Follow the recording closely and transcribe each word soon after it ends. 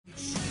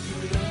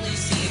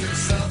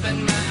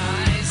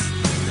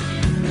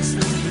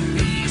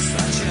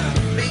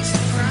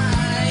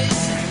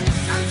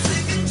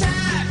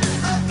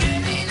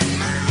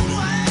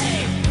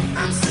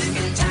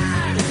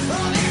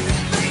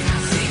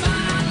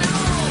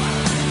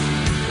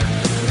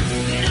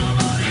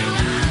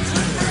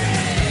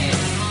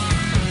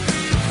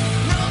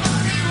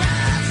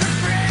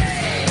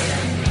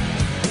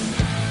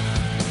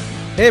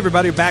Hey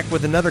everybody, we're back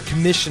with another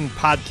commissioned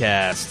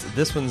podcast.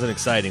 This one's an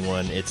exciting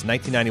one. It's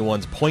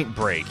 1991's Point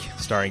Break,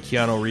 starring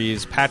Keanu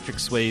Reeves, Patrick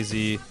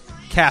Swayze,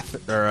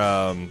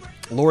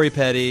 Lori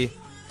Petty,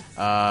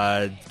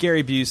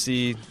 Gary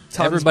Busey.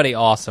 Everybody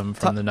awesome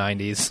from the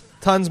 90s.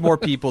 Tons more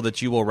people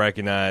that you will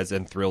recognize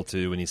and thrill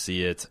to when you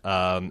see it.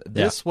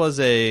 This was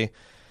a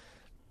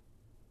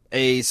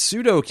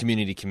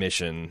pseudo-community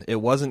commission. It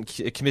wasn't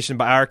commissioned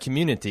by our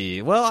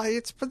community. Well,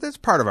 it's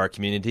part of our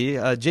community.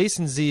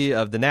 Jason Z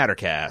of the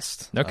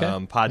Nattercast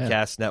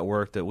podcast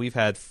network that we've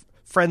had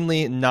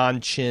friendly,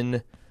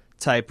 non-chin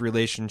type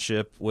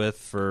relationship with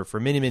for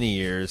many, many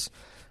years.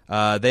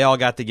 They all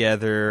got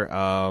together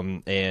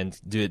and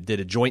did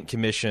a joint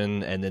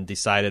commission and then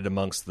decided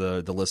amongst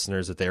the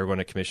listeners that they were going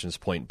to commission this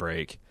Point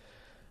Break.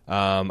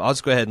 I'll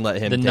just go ahead and let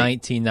him take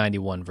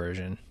 1991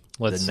 version.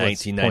 The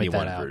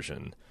 1991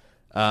 version.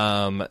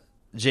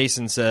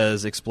 Jason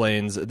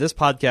explains, this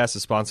podcast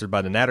is sponsored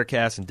by the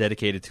Nattercast and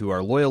dedicated to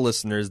our loyal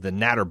listeners, the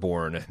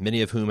Natterborn,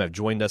 many of whom have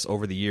joined us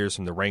over the years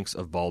from the ranks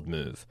of Bald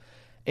Move.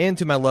 And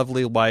to my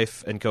lovely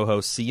wife and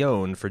co-host,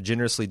 Sion, for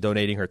generously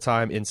donating her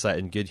time, insight,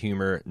 and good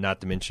humor,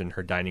 not to mention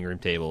her dining room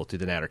table, to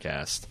the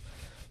Nattercast.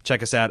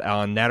 Check us out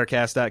on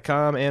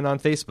Nattercast.com and on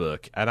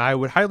Facebook. And I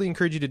would highly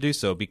encourage you to do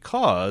so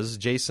because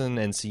Jason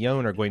and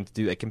Sion are going to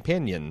do a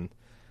companion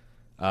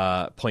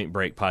Point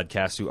Break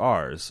podcast to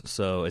ours.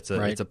 So it's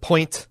a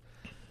Point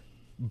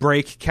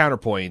Break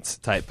counterpoint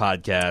type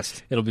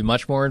podcast. It'll be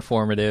much more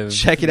informative.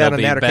 Check it out on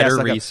Nattercast. Better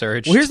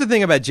research. Well, here's the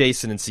thing about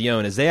Jason and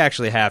Sion is they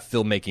actually have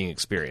filmmaking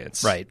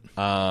experience. Right.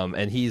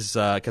 And he's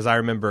because I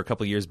remember a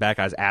couple years back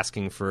I was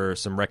asking for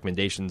some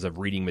recommendations of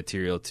reading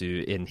material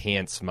to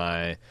enhance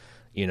my,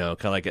 kind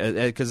of like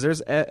because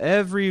there's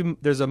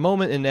a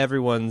moment in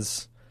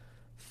everyone's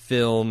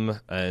film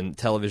and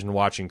television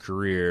watching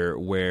career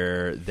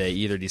where they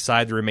either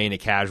decide to remain a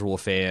casual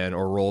fan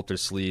or roll up their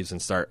sleeves and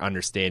start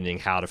understanding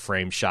how to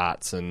frame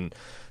shots and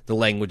the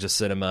language of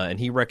cinema. And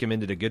he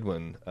recommended a good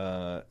one,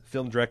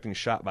 Film Directing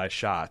Shot by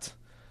Shot,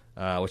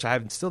 which I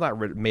have still not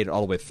made it all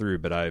the way through,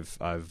 but I've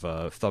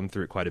thumbed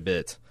through it quite a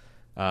bit.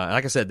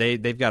 Like I said,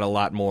 they've got a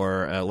lot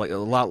more, a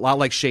lot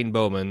like Shane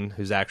Bowman,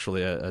 who's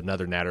actually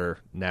another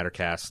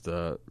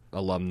Nattercast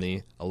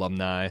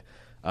alumni.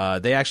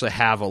 They actually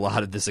have a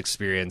lot of this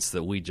experience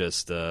that we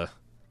just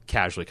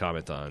casually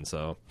comment on.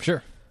 So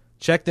sure,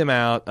 check them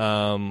out.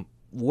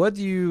 What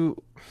do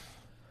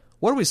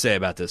we say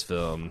about this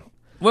film?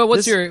 Well,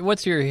 what's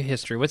your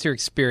history? What's your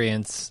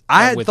experience?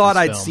 I had thought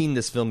I'd film? seen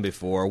this film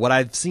before. What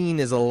I've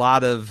seen is a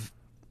lot of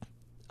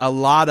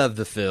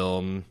the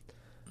film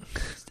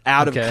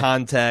out of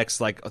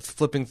context, like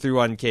flipping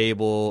through on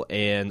cable,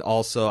 and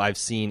also I've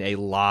seen a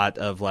lot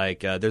of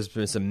there's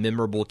been some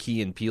memorable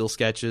Key and Peele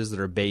sketches that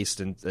are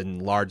based in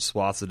large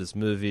swaths of this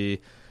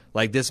movie.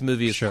 Like this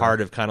movie is part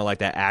of kind of like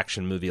that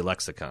action movie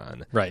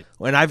lexicon, right?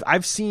 And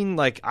I've seen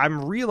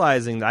I'm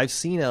realizing that I've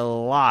seen a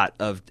lot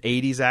of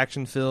 80s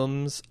action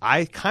films.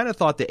 I kind of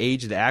thought the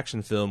age of the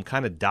action film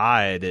kind of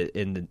died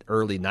in the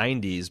early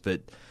 90s,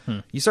 but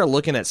you start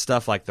looking at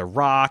stuff like The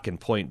Rock and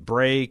Point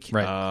Break.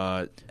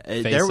 Right.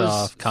 There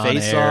was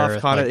Face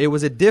Off, Con Air. It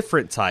was a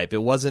different type.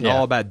 It wasn't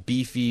all about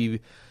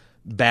beefy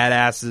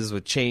badasses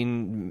with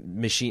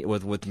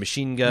with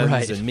machine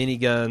guns and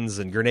miniguns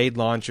and grenade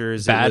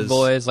launchers. Bad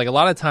boys. Like a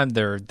lot of time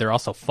they're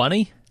also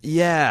funny.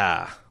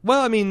 Yeah.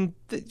 Well, I mean,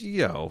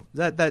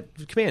 that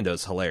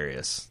Commando's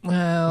hilarious.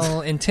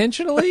 Well,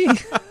 intentionally?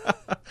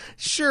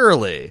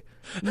 Surely.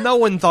 No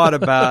one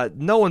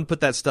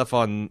put that stuff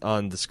on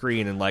the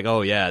screen and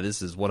oh yeah,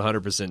 this is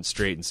 100%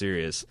 straight and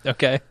serious.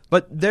 Okay.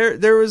 But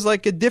there was a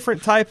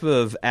different type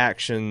of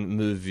action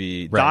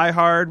movie. Right. Die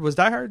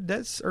Hard,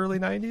 that's early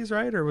 90s,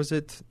 right? Or was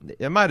it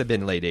might have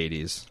been late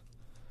 80s.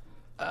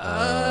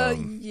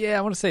 Yeah,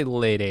 I want to say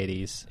late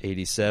 80s.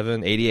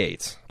 87,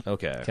 88.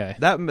 Okay. Okay.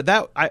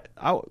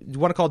 You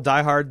want to call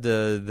Die Hard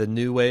the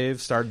new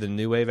wave, started the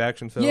new wave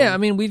action film? Yeah, I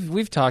mean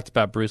we've talked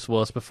about Bruce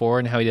Willis before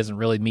and how he doesn't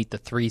really meet the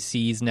 3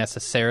 C's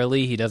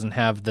necessarily. He doesn't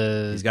have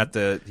he's got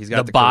the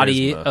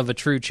body charisma of a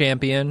true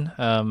champion.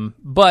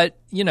 But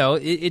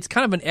it's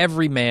kind of an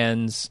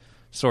everyman's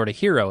sort of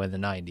hero in the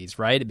 90s,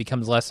 right? It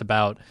becomes less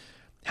about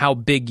how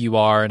big you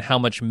are and how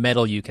much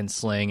metal you can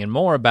sling, and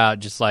more about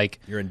just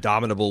your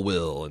indomitable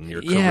will and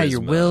your charisma,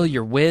 your will,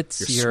 your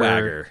wits, your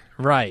swagger.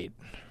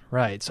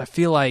 Right. So I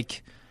feel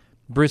like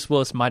Bruce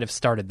Willis might have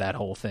started that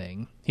whole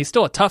thing. He's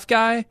still a tough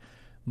guy,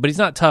 but he's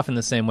not tough in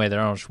the same way that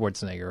Arnold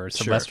Schwarzenegger or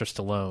Sylvester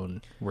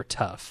Stallone were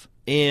tough.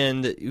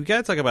 And you got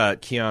to talk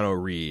about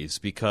Keanu Reeves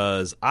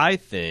because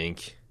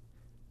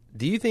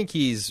do you think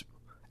he's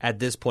at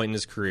this point in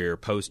his career,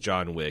 post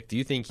John Wick, do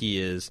you think he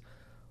is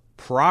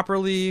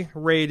properly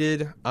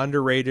rated,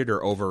 underrated,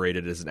 or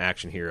overrated as an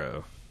action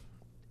hero?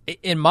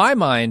 In my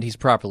mind, he's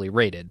properly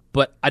rated,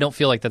 but I don't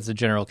feel like that's a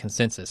general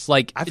consensus.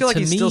 Like, I feel like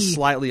to he's me, still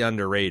slightly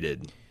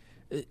underrated.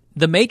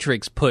 The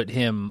Matrix put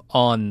him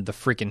on the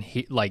freaking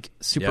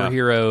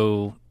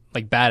superhero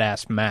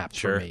badass map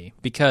Sure. for me,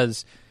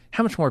 because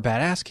how much more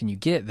badass can you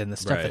get than the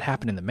stuff Right. that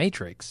happened in the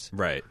Matrix?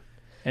 Right.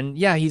 And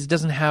yeah, he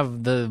doesn't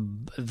have the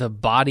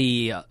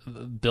body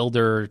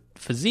builder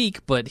physique,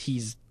 but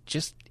he's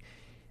just,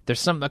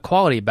 there's a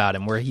quality about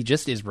him where he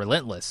just is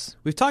relentless.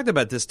 We've talked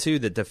about this too,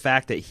 that the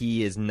fact that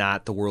he is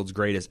not the world's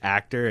greatest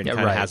actor and kind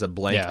of right. has a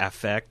blank Yeah.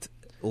 affect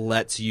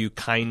lets you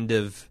kind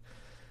of,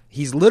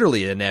 he's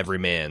literally an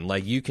everyman.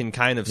 Like, you can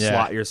kind of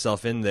slot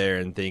yourself in there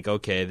and think,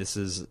 okay, this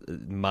is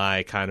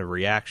my kind of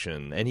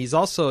reaction. And he's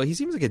also, he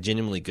seems like a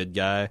genuinely good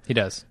guy. He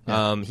does.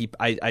 Yeah.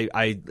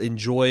 I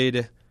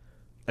enjoyed.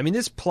 I mean,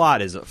 this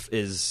plot is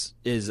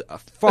a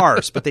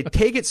farce, but they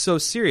take it so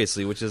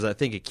seriously, which is, I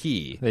think, a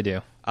key. They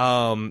do.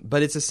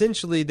 But it's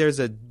essentially, there's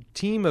a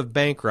team of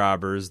bank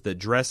robbers that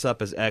dress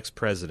up as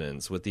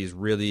ex-presidents with these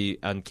really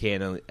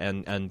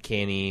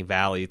uncanny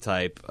valley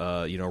type,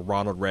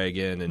 Ronald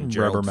Reagan and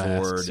Gerald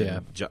Rubber Ford masks,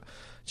 and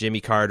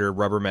Jimmy Carter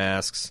rubber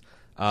masks.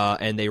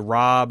 And they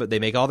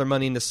make all their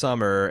money in the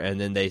summer, and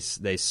then they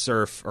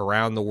surf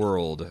around the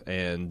world,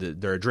 and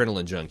they're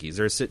adrenaline junkies.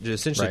 They're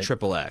essentially Right.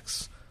 Triple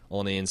X,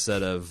 only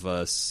instead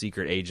of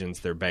secret agents,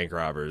 they're bank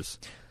robbers.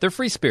 They're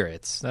free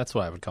spirits. That's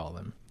what I would call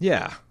them.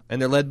 Yeah,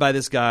 and they're led by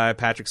this guy,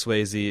 Patrick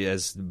Swayze,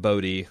 as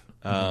Bodhi,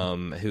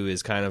 who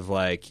is kind of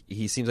like,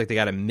 he seems like they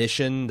got a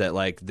mission that,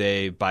 like,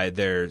 they, by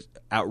their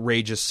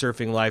outrageous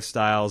surfing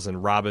lifestyles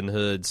and Robin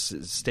Hood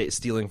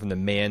stealing from the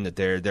man, that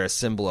they're a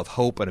symbol of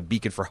hope and a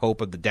beacon for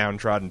hope of the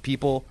downtrodden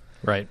people.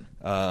 Right.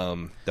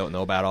 Don't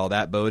know about all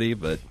that, Bodhi,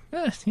 but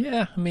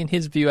Yeah. I mean,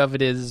 his view of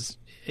it is,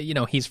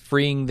 he's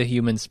freeing the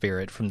human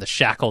spirit from the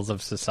shackles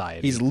of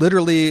society. he's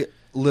literally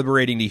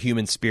liberating the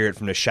human spirit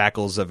from the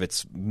shackles of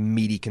its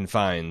meaty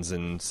confines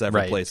in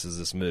several Right. places.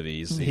 This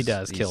movie, he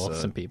does kill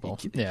some people.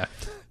 Yeah.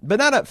 but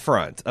not up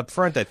front. Up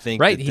front, I think.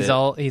 Right. that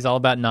He's all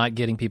about not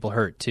getting people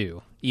hurt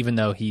too. Even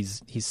though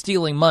he's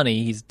stealing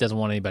money, he doesn't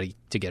want anybody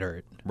to get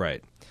hurt.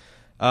 Right.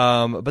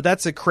 But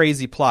that's a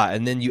crazy plot.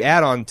 And then you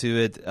add on to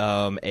it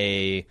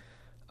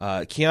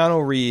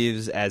Keanu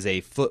Reeves as a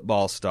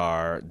football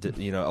star,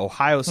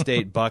 Ohio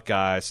State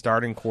Buckeye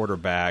starting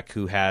quarterback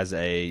who has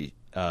a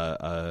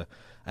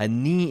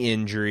knee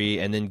injury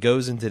and then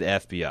goes into the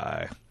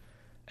FBI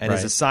and is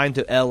Right. assigned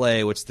to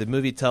L.A., which the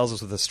movie tells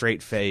us with a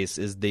straight face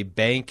is the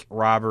bank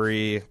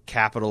robbery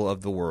capital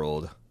of the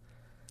world.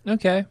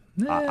 Okay.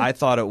 I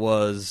thought it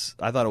was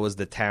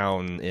the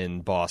town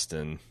in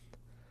Boston,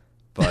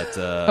 but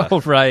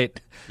Oh, right.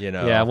 you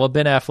know, Yeah, well,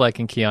 Ben Affleck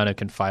and Keanu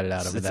can fight it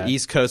out over it's that.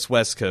 East Coast,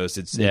 West Coast.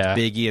 It's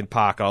Biggie and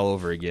Pac all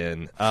over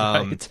again.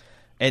 Right.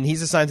 And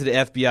he's assigned to the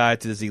FBI,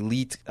 to this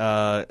elite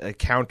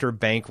counter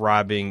bank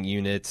robbing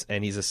unit,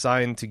 and he's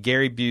assigned to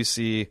Gary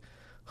Busey,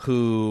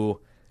 who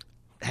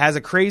has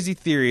a crazy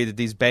theory that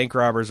these bank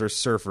robbers are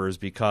surfers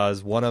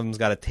because one of them's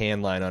got a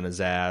tan line on his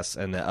ass,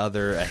 and the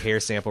other, a hair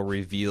sample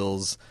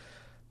reveals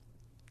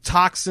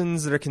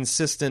toxins that are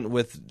consistent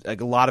with a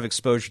lot of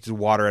exposure to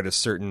water at a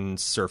certain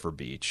surfer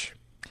beach.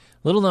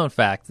 Little known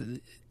fact,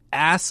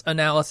 ass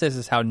analysis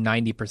is how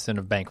 90%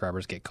 of bank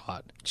robbers get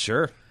caught.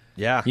 Sure.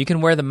 Yeah. You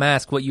can wear the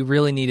mask. What you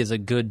really need is a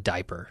good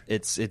diaper.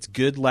 It's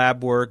good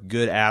lab work,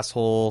 good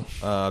asshole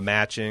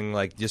matching,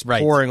 like just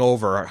Right. pouring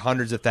over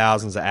hundreds of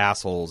thousands of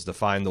assholes to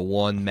find the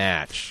one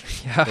match.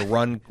 Yeah. The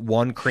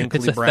one crinkly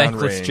It's a brown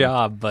thankless ring.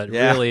 job, but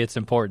Yeah. really it's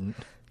important.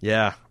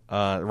 Yeah.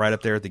 Right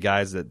up there with the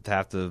guys that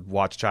have to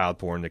watch child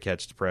porn to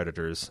catch the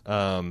predators.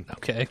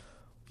 Okay.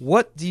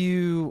 What do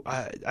you...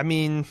 I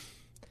mean...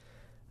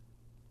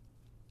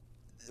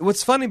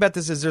 What's funny about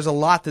this is there's a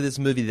lot to this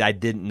movie that I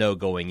didn't know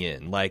going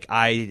in. Like,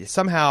 I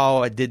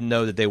didn't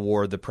know that they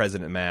wore the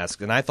president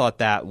mask, and I thought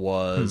that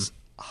was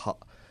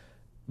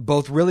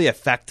both really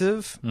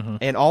effective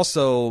and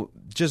also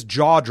just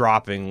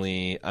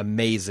jaw-droppingly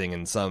amazing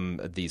in some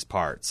of these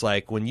parts.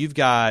 Like, when you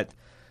got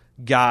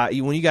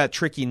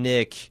Tricky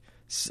Nick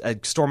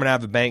storming out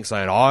of a bank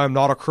saying, "I'm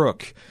not a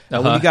crook."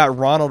 When you got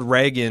Ronald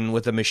Reagan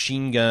with a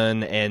machine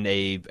gun and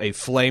a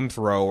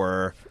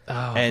flamethrower,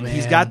 and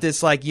he's got this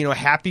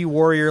happy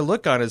warrior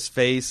look on his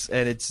face,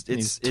 and it's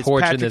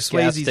Torching Patrick this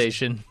gas Swayze's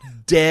station.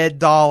 dead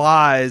doll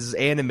eyes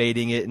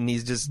animating it, and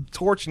he's just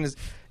torching his.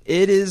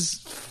 It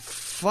is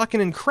fucking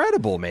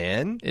incredible,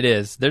 man. It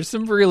is. There's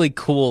some really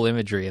cool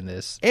imagery in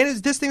this. And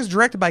this thing's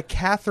directed by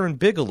Catherine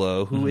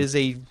Bigelow, who is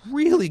a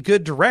really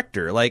good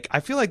director. Like,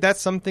 I feel like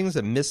that's some things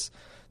that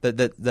that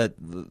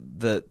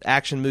the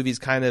action movies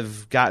kind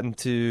of gotten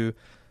to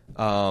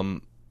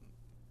the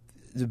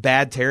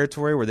bad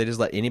territory where they just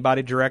let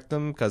anybody direct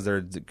them because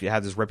they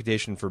have this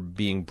reputation for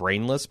being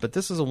brainless. But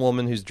this is a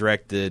woman who's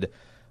directed.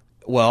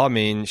 Well, I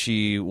mean,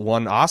 she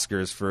won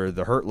Oscars for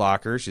The Hurt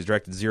Locker. She's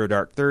directed Zero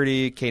Dark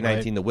 30, K-19,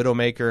 Right. The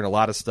Widowmaker, and a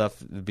lot of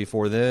stuff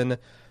before then.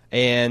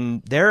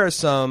 And there are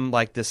some,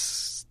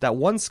 that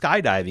one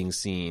skydiving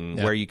scene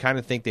where you kind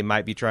of think they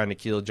might be trying to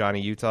kill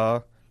Johnny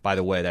Utah. by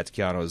the way, that's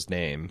Keanu's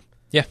name.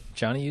 Yeah,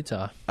 Johnny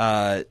Utah.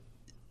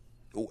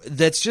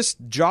 That's just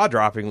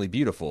jaw-droppingly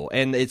beautiful,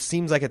 and it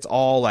seems like it's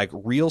all like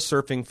real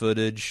surfing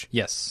footage.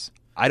 Yes.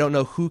 I don't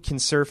know who can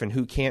surf and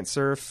who can't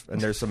surf,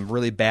 and there's some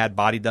really bad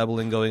body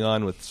doubling going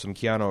on with some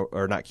Keanu,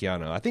 or not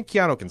Keanu. I think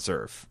Keanu can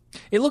surf.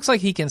 It looks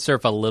like he can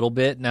surf a little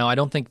bit. Now, I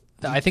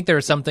think there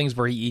are some things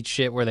where he eats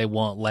shit where they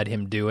won't let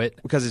him do it.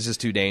 Because it's just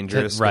too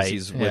dangerous.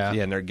 Right,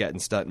 And they're getting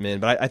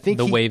stuntmen. But I think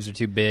the waves are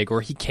too big, or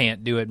he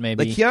can't do it,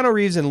 maybe. Like Keanu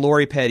Reeves and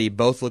Lori Petty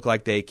both look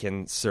like they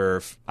can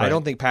surf. Right. I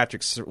don't think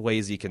Patrick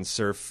Swayze can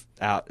surf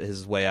out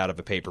his way out of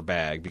a paper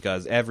bag,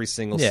 because every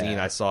single scene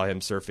I saw him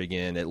surfing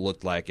in, it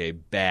looked like a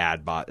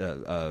bad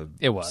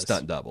it was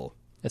stunt double.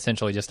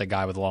 Essentially just a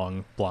guy with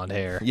long blonde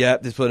hair.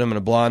 Yep, just put him in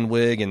a blonde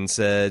wig and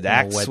said,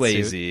 "Act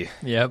Swayze."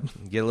 Yep.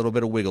 Get a little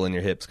bit of wiggle in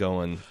your hips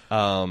going.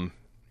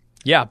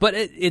 Yeah, but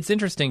it's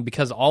interesting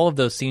because all of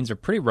those scenes are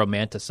pretty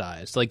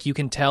romanticized. Like, you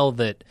can tell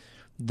that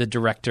the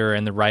director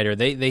and the writer,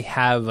 they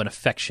have an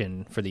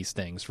affection for these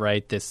things,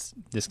 right? This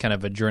kind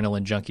of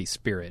adrenaline junkie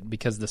spirit.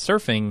 Because the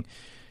surfing,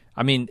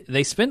 I mean,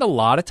 they spend a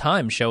lot of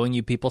time showing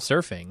you people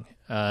surfing,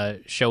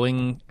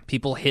 showing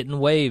people hitting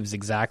waves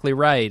exactly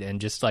right,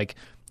 and just like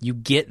you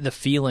get the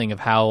feeling of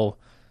how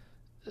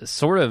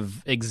sort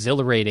of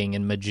exhilarating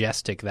and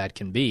majestic that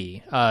can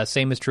be.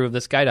 Same is true of the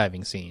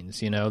skydiving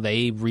scenes. You know,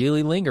 they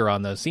really linger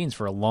on those scenes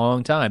for a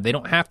long time. They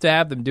don't have to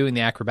have them doing the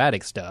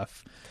acrobatic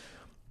stuff,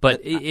 but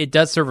it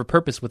does serve a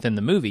purpose within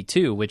the movie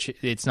too, which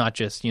it's not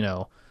just, you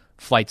know,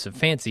 flights of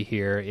fancy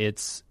here.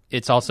 It's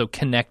also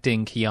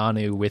connecting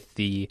Keanu with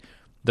the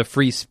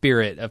free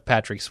spirit of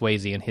Patrick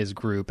Swayze and his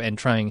group, and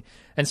trying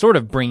and sort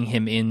of bring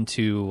him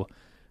into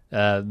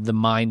the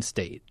mind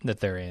state that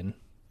they're in.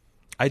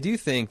 I do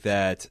think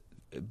that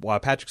while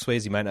Patrick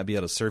Swayze might not be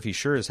able to surf, he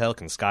sure as hell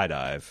can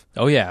skydive.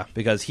 Oh, yeah.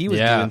 Because he was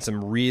doing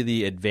some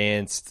really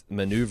advanced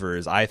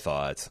maneuvers, I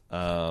thought,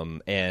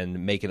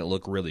 and making it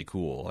look really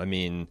cool. I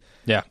mean,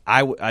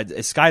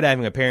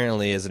 skydiving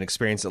apparently is an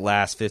experience that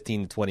lasts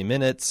 15 to 20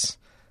 minutes,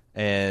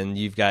 and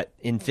you've got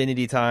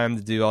infinity time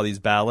to do all these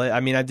ballet.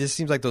 I mean, it just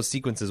seems like those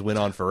sequences went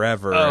on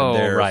forever. Oh, and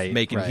they're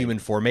making human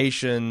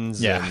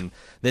formations and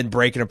then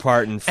breaking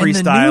apart and freestyling.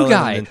 And the new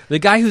guy, the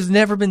guy who's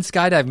never been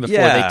skydiving before,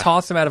 they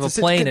toss him out of a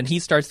plane and he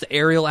starts the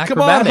aerial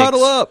acrobatics.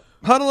 Come on,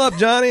 huddle up,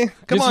 Johnny.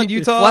 Come on,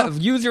 Utah.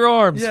 Use your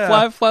arms.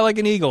 Fly like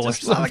an eagle.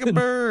 Just or fly like a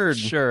bird.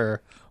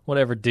 Sure.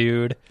 Whatever,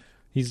 dude.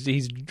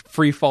 He's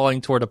free falling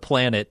toward a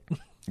planet.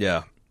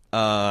 Yeah.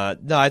 No,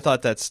 I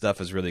thought that stuff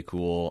was really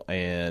cool,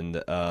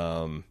 and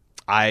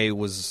I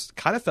was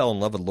kind of fell in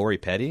love with Lori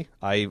Petty.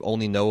 I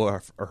only know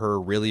her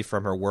really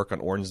from her work on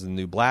Orange is the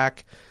New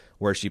Black,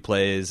 where she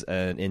plays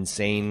an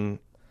insane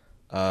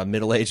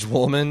middle-aged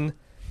woman,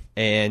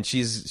 and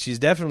she's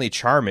definitely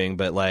charming,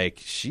 but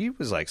like she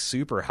was like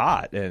super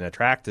hot and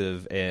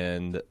attractive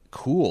and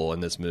cool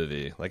in this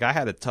movie. Like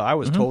I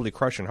was totally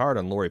crushing hard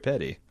on Lori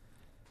Petty.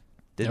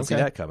 Didn't see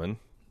that coming.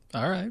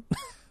 All right.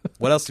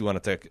 What else do you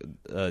want to take?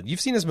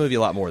 You've seen this movie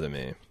a lot more than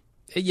me.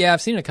 Yeah,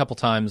 I've seen it a couple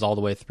times all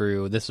the way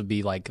through. This would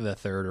be like the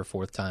third or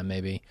fourth time,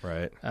 maybe.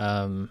 Right.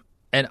 And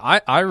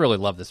I really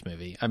love this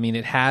movie. I mean,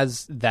 it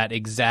has that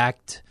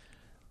exact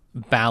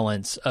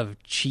balance of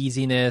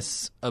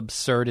cheesiness,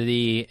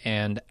 absurdity,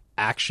 and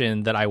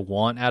action that I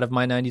want out of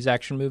my 90s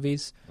action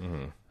movies.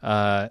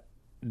 Mm-hmm.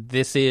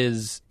 This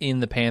is in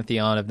the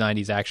pantheon of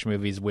 90s action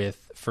movies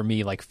with, for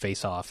me, like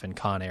Face Off and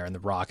Con Air and The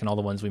Rock and all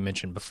the ones we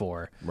mentioned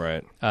before.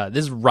 Right.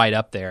 This is right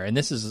up there. And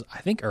this is,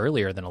 I think,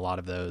 earlier than a lot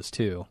of those,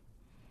 too.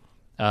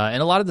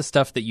 And a lot of the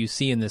stuff that you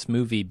see in this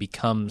movie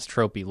becomes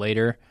tropey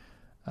later.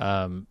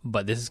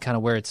 But this is kind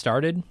of where it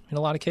started in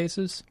a lot of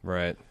cases.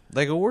 Right.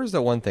 Like, where's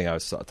the one thing I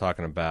was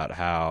talking about?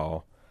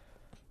 How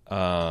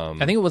I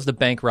think it was the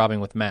bank robbing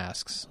with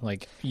masks.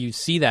 Like, you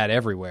see that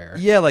everywhere.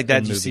 Yeah, like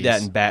that. You see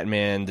that in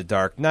Batman: The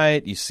Dark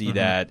Knight. You see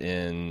that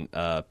in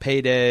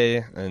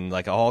Payday, and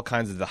like all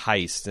kinds of the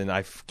heists.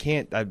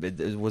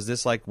 And was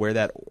this like where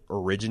that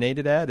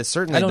originated at? It's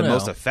certainly the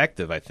most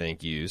effective, I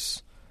think,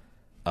 use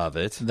of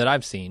it that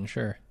I've seen.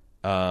 Sure.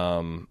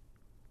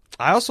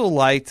 I also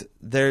liked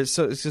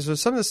so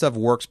some of the stuff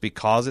works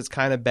because it's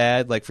kind of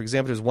bad. Like, for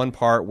example, there's one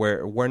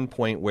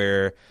point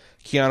where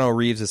Keanu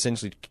Reeves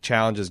essentially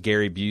challenges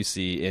Gary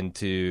Busey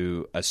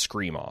into a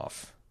scream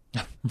off.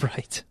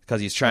 Right.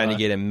 Because he's trying to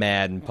get him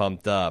mad and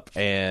pumped up.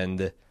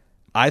 And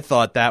I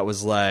thought that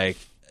was like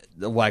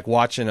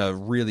watching a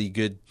really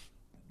good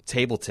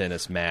table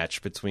tennis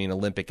match between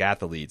Olympic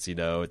athletes. You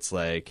know, it's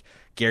like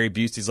Gary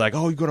Busey's like,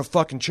 "Oh, you're gonna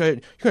fucking you're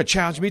gonna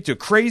challenge me to a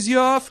crazy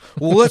off?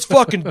 Well, let's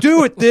fucking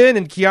do it then."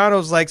 And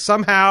Keanu's like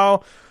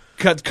somehow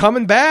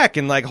coming back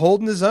and like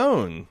holding his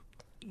own.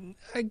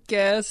 I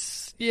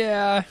guess,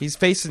 yeah. He's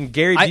facing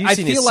Gary Busey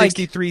and his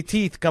 63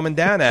 teeth coming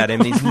down at him,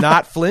 and he's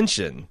not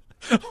flinching.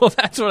 Well,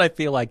 that's what I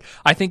feel like.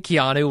 I think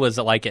Keanu was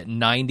like at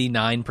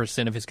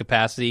 99% of his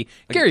capacity.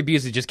 Gary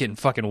Busey just getting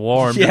fucking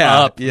warmed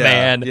up,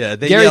 man. Yeah,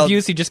 Gary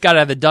Busey just got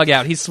out of the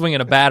dugout. He's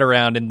swinging a bat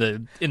around in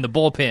the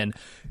bullpen.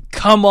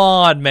 Come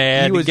on,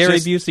 man. He was Gary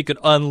just- Busey could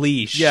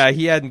unleash. Yeah,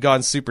 he hadn't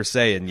gone Super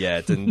Saiyan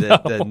yet, and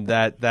then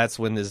that's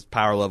when his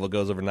power level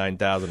goes over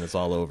 9,000. It's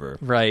all over.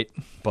 Right.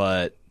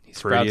 But He pretty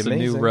sprouts a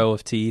amazing. new row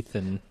of teeth.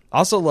 And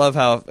Also love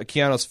how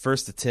Keanu's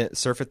first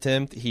surf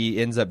attempt, he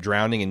ends up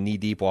drowning in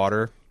knee-deep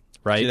water.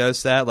 right. You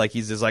notice that? Like,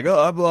 he's just like,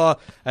 oh, blah,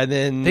 and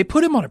then... They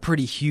put him on a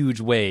pretty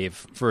huge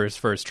wave for his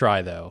first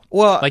try, though.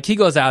 Well, Like, he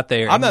goes out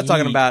there. I'm and not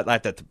talking he- about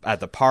at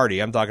the party.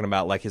 I'm talking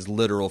about like his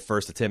literal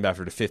first attempt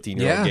after the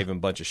 15-year-old Yeah. gave him a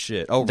bunch of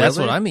shit. Oh, That's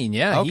really? what I mean.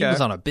 Yeah, he Okay.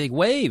 was on a big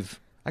wave.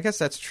 I guess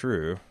that's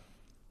true.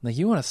 Like,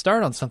 you want to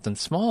start on something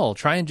small.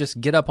 Try and just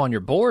get up on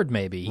your board,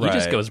 maybe. He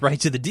just Right. goes right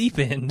to the deep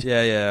end.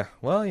 Yeah, yeah.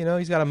 Well,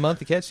 he's got a month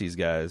to catch these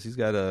guys. He's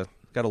got to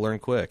learn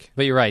quick.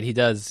 But you're right. He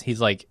does. He's,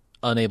 like,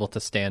 unable to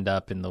stand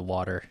up in the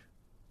water.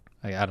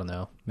 I don't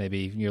know.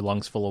 Maybe your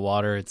lungs full of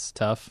water. It's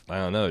tough. I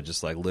don't know.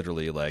 Just like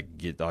literally, like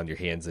get on your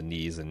hands and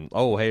knees, and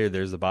oh, hey,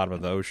 there's the bottom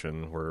of the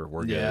ocean. We're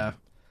good. Yeah.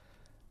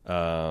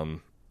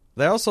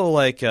 They also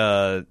like.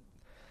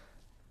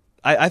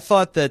 I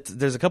thought that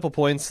there's a couple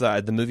points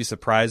that the movie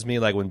surprised me.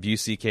 Like when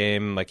Busey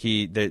came, like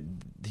he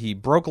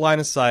broke line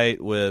of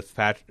sight with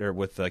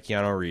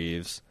Keanu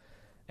Reeves,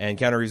 and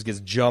Keanu Reeves gets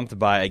jumped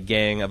by a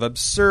gang of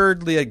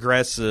absurdly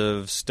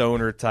aggressive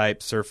stoner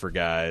type surfer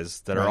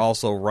guys that are Right.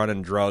 also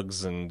running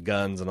drugs and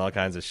guns and all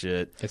kinds of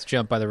shit. Gets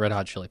jumped by the Red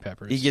Hot Chili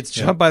Peppers. He gets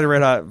jumped by the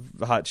Red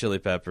Hot Chili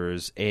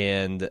Peppers,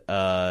 and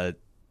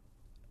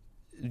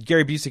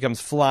Gary Busey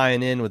comes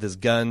flying in with his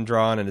gun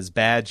drawn and his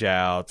badge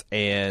out,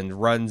 and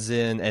runs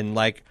in and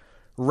like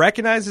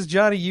recognizes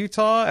Johnny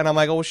Utah, and I'm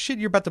like, oh shit,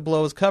 you're about to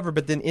blow his cover,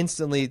 but then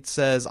instantly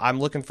says, I'm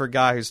looking for a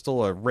guy who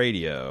stole a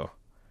radio,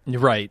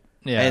 Right.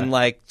 Yeah. and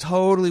like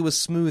totally was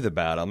smooth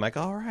about it. I'm like,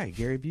 all right,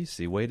 Gary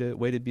Busey, way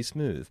to be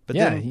smooth. But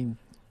yeah, then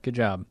good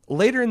job.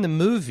 later in the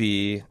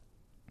movie,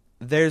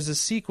 there's a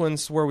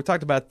sequence where we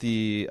talked about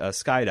the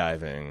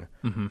skydiving,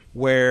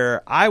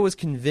 where I was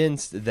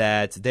convinced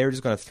that they were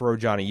just going to throw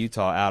Johnny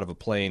Utah out of a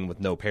plane with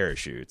no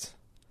parachute.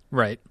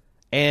 Right.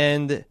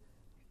 And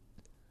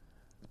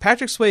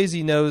Patrick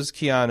Swayze knows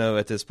Keanu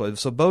at this point,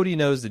 so Bodhi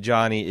knows that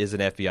Johnny is an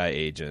FBI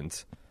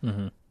agent.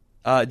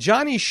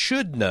 Johnny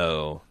should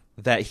know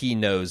that he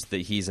knows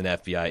that he's an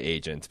FBI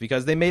agent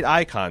because they made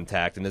eye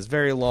contact in this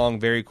very long,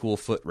 very cool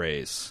foot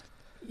race.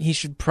 He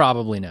should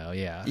probably know,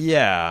 yeah.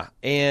 Yeah,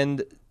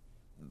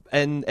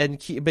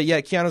 but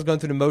yet Keanu's going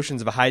through the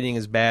motions of hiding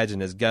his badge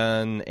and his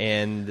gun,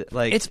 and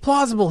like It's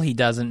plausible he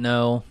doesn't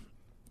know,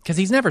 because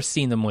he's never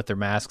seen them with their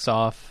masks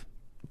off.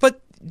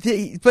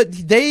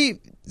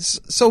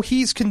 so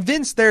he's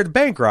convinced they're the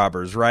bank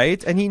robbers,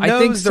 right? And he I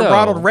think knows that so.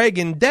 Ronald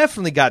Reagan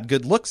definitely got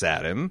good looks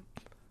at him.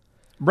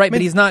 Right,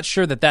 but he's not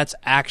sure that that's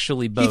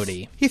actually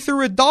Bodhi. He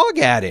threw a dog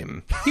at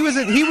him. He was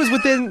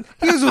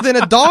within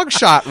a dog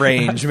shot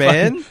range,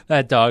 man.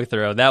 That dog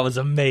throw, that was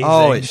amazing.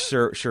 Oh, it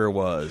sure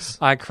was.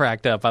 I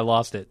cracked up. I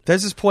lost it.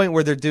 There's this point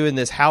where they're doing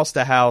this house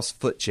to house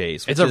foot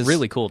chase. It's which a is-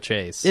 really cool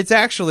chase. It's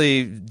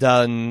actually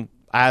done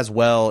as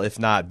well, if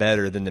not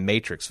better, than the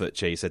Matrix foot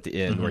chase at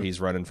the end, where he's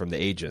running from the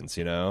agents.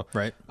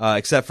 Right.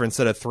 Except for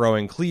instead of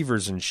throwing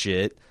cleavers and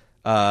shit,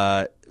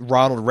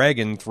 Ronald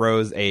Reagan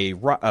throws a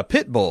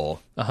pit bull.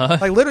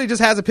 Like literally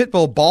just has a pit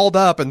bull balled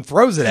up and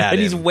throws it at and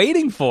him. he's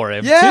waiting for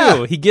him, Yeah.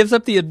 too. He gives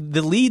up the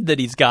lead that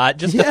he's got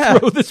just Yeah. to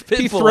throw this pit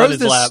He bull throws on his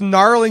this lap.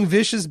 snarling,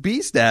 vicious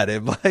beast at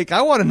him. Like,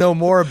 I want to know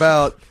more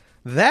about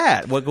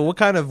that. What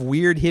kind of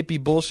weird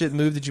hippie bullshit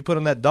move did you put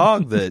on that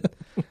dog that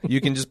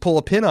you can just pull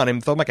a pin on him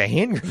and throw him like a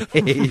hand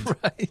grenade?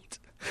 Right.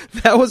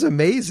 That was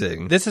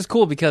amazing. This is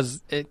cool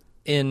because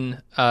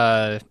in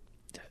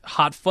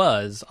Hot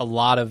Fuzz, a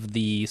lot of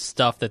the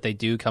stuff that they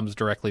do comes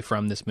directly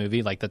from this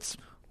movie. Like, that's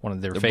one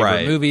of their favorite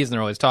Right. movies, and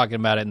they're always talking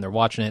about it, and they're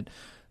watching it.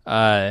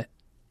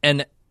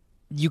 And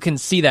you can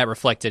see that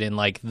reflected in,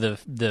 like,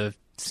 the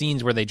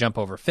scenes where they jump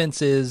over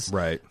fences.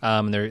 Right.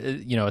 And they're,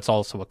 it's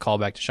also a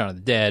callback to Shaun of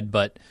the Dead,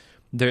 but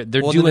they're Well,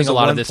 then doing there's a a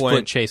lot of one this point-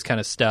 foot chase kind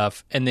of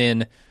stuff. And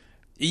then,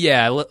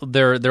 yeah,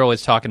 they're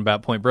always talking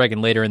about Point Break,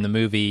 and later in the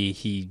movie,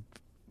 he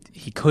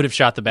could have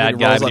shot the bad He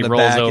guy, rolls but on he the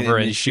rolls back over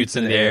and and he shoots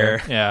in the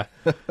air. Yeah.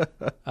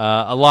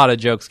 A lot of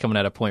jokes coming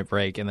out of Point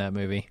Break in that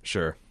movie.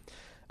 Sure.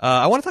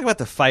 I want to talk about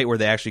the fight where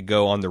they actually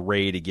go on the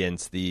raid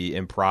against the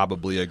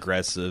improbably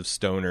aggressive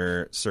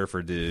stoner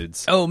surfer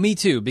dudes. Oh, me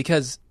too,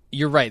 because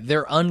you're right.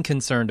 They're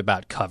unconcerned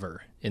about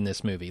cover in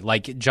this movie,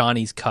 like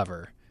Johnny's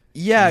cover.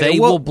 Yeah, They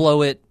well, will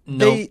blow it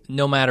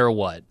no matter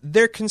what.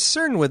 They're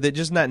concerned with it,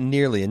 just not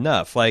nearly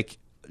enough. Like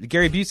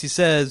Gary Busey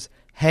says,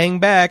 hang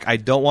back, I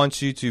don't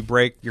want you to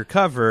break your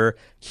cover.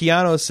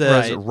 Keanu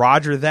says, Right.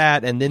 roger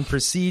that, and then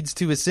proceeds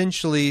to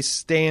essentially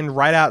stand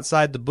right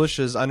outside the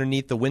bushes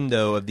underneath the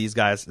window of this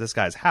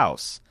guy's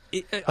house.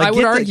 I would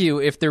get the- argue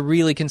if they're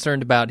really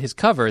concerned about his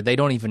cover, they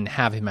don't even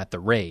have him at the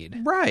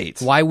raid. Right.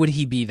 Why would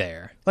he be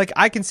there? Like,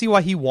 I can see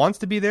why he wants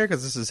to be there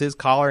because this is his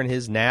collar and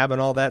his nab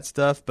and all that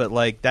stuff. But,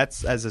 like,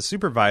 that's as a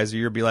supervisor,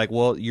 you'd be like,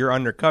 well, you're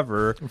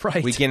undercover.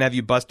 Right. We can't have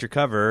you bust your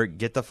cover.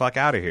 Get the fuck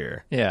out of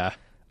here. Yeah.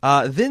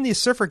 Then the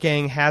surfer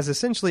gang has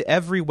essentially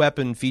every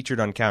weapon featured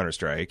on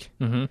Counter-Strike.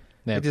 Mm-hmm.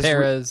 They have just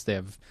paras, they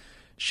have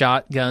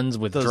shotguns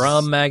with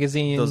drum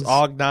magazines. Those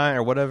AUG 9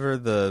 or whatever,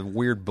 the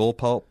weird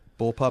bullpup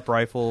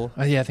rifle.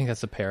 Oh, yeah, I think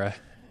that's the Para.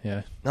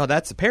 Yeah. No,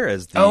 that's the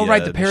Para's.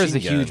 Right, the Para's the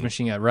machine gun. huge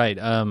machine gun. Right.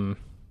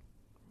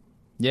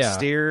 Yeah.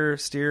 Steer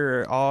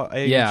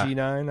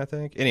AUG-9, I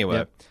think.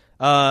 Anyway,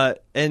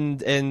 and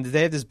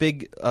they have this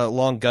big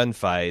long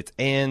gunfight,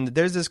 and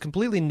there's this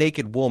completely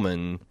naked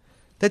woman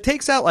that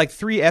takes out like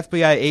 3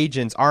 FBI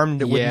agents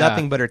armed with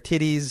nothing but her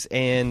titties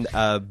and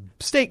a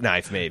steak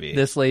knife, maybe.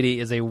 This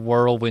lady is a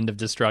whirlwind of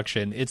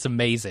destruction. It's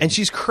amazing. And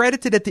she's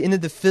credited at the end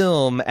of the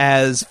film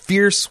as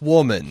Fierce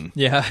Woman.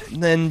 Yeah.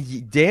 And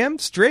then damn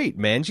straight,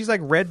 man. She's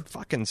like Red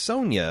fucking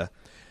Sonja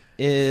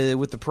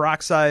with the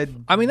peroxide.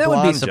 I mean, that would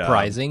be blonde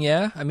surprising,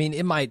 yeah. I mean,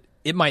 it might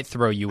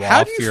throw you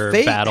job. off your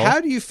battle.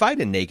 How do you fight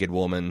a naked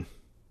woman?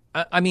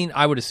 I mean,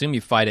 I would assume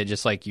you fight it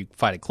just like you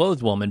fight a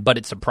clothed woman, but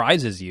it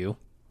surprises you.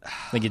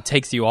 Like, it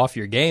takes you off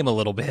your game a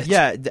little bit.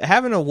 Yeah,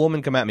 having a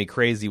woman come at me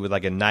crazy with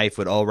like a knife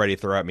would already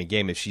throw out my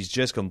game. If she's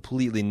just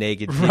completely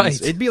naked, right.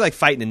 It'd be like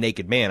fighting a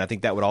naked man. I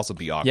think that would also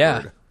be awkward.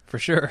 Yeah, for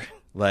sure.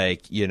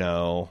 Like,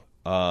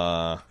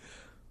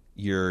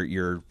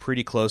 you're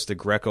pretty close to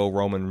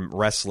Greco-Roman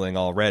wrestling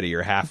already.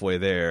 You're halfway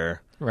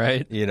there.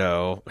 Right.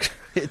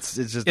 It's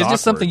just It's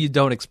just something you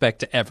don't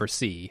expect to ever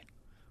see.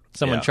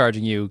 Someone Yeah.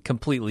 charging you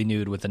completely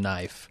nude with a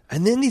knife.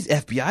 And then these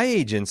FBI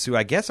agents, who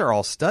I guess are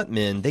all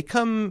stuntmen, they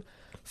come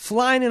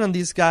flying in on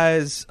these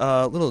guys'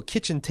 little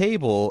kitchen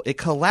table. It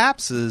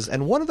collapses,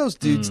 and one of those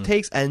dudes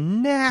takes a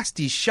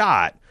nasty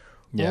shot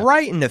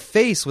right in the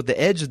face with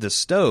the edge of the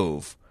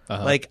stove.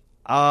 Like,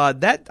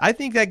 that I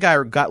think that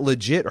guy got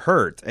legit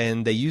hurt,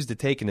 and they used the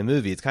take in the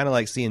movie. It's kind of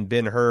like seeing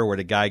Ben-Hur where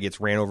the guy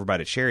gets ran over by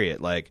the chariot.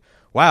 Like,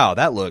 wow,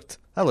 that looked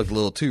a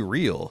little too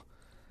real.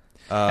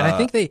 And I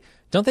think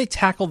don't they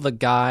tackle the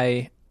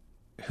guy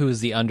who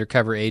is the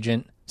undercover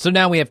agent? So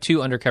now we have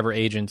 2 undercover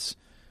agents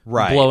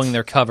blowing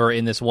their cover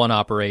in this one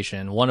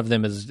operation. One of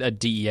them is a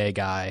DEA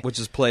guy. Which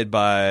is played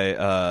by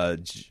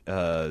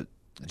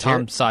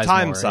Tom Sizemore.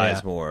 Tom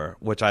Sizemore,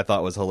 which I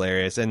thought was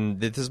hilarious. And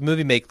this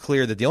movie makes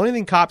clear that the only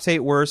thing cops hate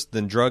worse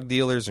than drug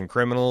dealers and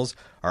criminals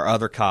are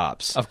other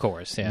cops. Of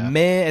course, yeah.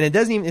 Man, and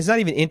it's not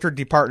even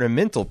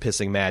interdepartmental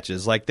pissing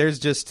matches. Like, there's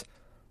just,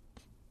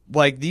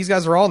 like, these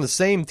guys are all on the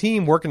same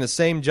team working the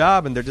same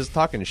job, and they're just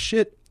talking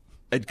shit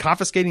and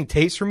confiscating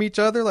tapes from each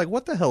other. Like,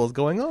 what the hell is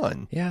going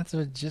on? Yeah, it's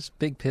a just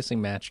big pissing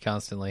match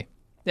constantly.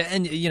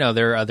 And,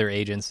 there are other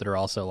agents that are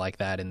also like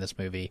that in this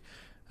movie.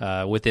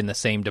 Within the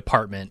same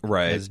department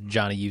as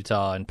Johnny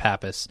Utah and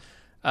Pappas.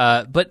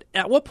 But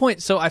at what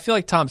point... So I feel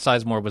like Tom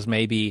Sizemore was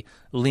maybe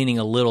leaning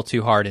a little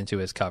too hard into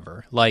his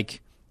cover. Like,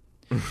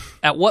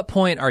 at what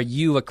point are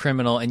you a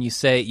criminal and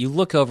you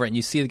look over and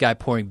you see the guy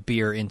pouring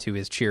beer into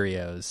his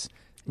Cheerios,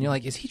 and you're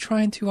like, is he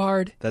trying too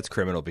hard? That's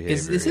criminal behavior,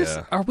 Is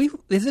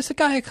this a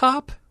guy a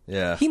cop?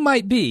 Yeah. He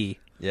might be.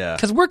 Yeah.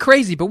 Because we're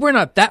crazy, but we're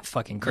not that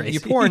fucking crazy.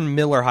 You're pouring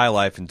Miller High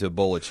Life into a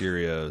bowl of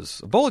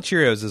Cheerios. A bowl of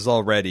Cheerios is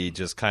already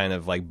just kind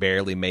of like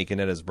barely making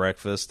it as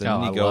breakfast,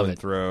 and you go and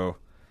throw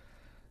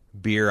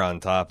beer on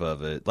top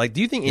of it. Like,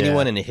 do you think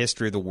anyone in the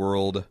history of the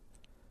world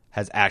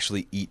has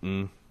actually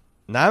eaten?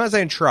 Now, I'm not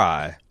saying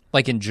try.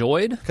 Like,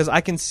 enjoyed? Because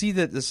I can see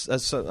that this.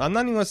 I'm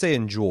not even going to say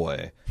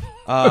enjoy.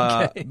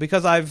 Okay.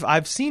 Because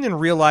I've seen in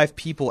real life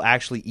people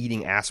actually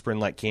eating aspirin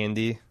like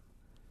candy.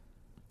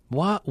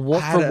 What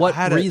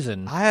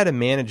reason? I had a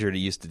manager that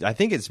used to. I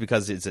think it's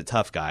because it's a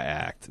tough guy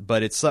act,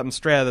 but it's something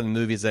straight out of the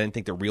movies that I didn't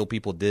think the real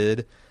people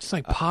did. Just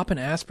like popping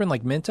aspirin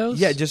like Mentos?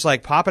 Yeah, just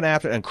like popping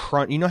aspirin and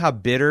crunch. You know how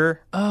bitter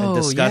and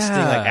disgusting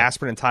like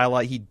aspirin and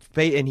Tylenol.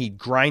 He'd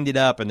grind it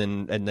up and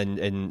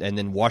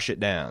then wash it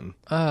down.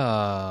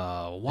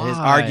 Oh, why? And his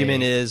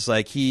argument is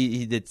like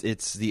he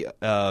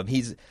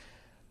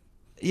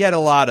had a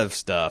lot of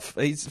stuff.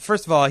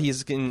 First of all,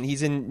 he's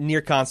in near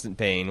constant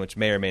pain, which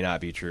may or may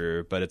not be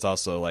true, but it's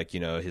also like,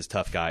 his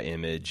tough guy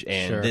image,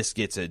 and this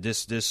gets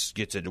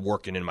it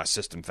working in my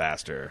system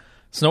faster.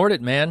 Snort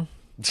it, man.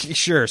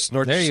 Sure,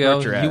 snort. There you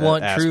snort go. Your you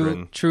want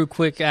aspirin. true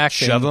quick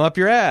action. Shove them up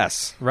your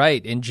ass.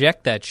 Right.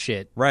 Inject that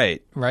shit.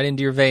 Right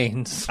into your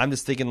veins. I'm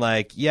just thinking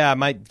like, I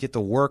might get to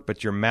work,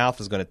 but your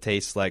mouth is going to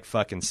taste like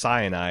fucking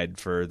cyanide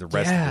for the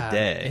rest of the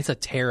day. It's a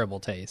terrible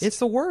taste. It's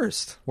the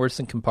worst. Worse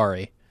than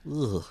Campari.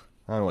 Ugh.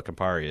 I don't know what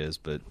Campari is,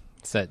 but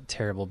it's that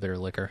terrible bitter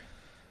liquor.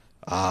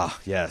 Ah,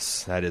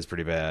 yes, that is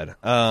pretty bad.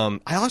 I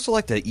also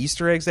like the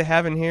Easter eggs they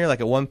have in here.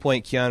 Like at one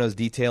point, Keanu's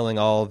detailing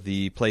all of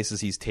the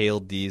places he's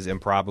tailed these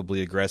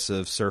improbably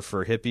aggressive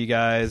surfer hippie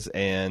guys,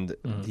 and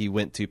he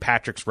went to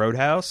Patrick's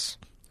Roadhouse.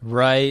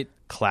 Right.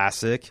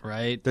 Classic.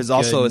 Right. There's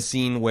also a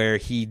scene where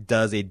he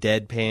does a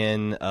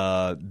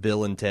deadpan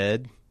Bill and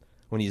Ted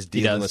when he's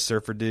dealing with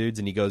surfer dudes,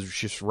 and he goes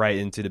just right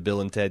into the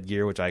Bill and Ted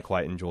gear, which I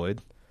quite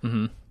enjoyed.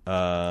 Mm-hmm.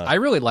 I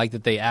really like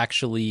that they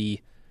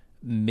actually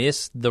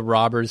miss the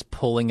robbers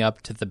pulling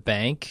up to the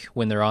bank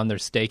when they're on their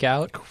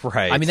stakeout.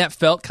 Right. I mean, that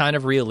felt kind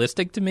of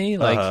realistic to me.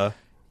 Like,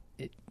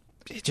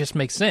 it just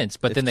makes sense.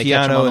 But if then they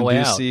catch him on Keanu the and way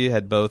out. Busey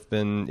had both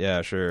been,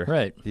 yeah, sure.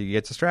 Right. He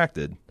gets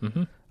distracted.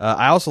 Mm-hmm.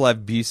 I also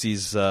like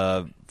Busey's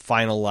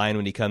final line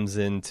when he comes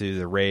into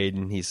the raid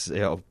and he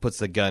puts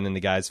the gun in the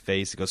guy's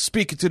face. He goes,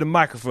 "Speak into the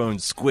microphone,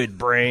 squid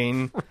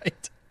brain."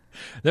 Right.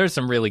 There's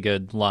some really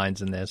good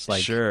lines in this.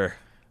 Like, sure.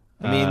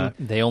 I mean,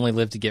 they only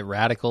live to get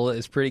radical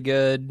is pretty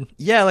good.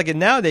 yeah, like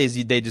nowadays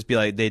they'd just be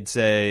like, they'd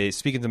say,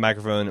 "Speak into the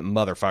microphone,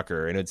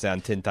 motherfucker," and it would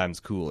sound 10 times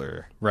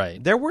cooler.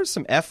 Right. There were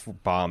some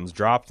F-bombs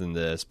dropped in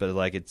this, but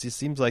like it just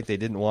seems like they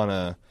didn't want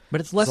to.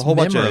 But it's less a whole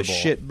memorable. bunch of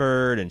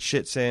shitbird and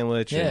shit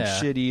sandwich and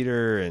shit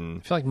eater and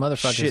I feel like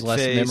motherfucker is less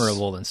shit-face.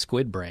 memorable than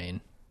Squid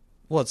Brain.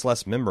 Well, it's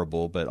less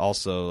memorable, but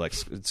also like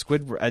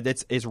Squid.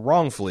 It's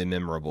wrongfully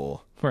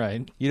memorable.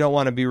 Right. You don't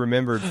want to be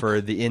remembered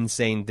for the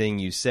insane thing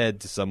you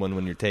said to someone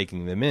when you're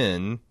taking them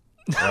in,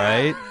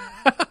 right?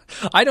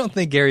 I don't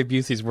think Gary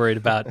Busey's worried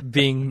about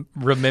being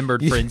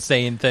remembered for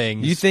insane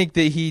things. You think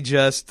that he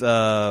just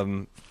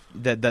that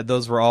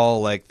those were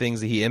all like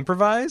things that he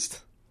improvised?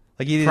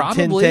 Like he did 10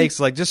 Probably. takes,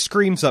 like just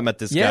scream something at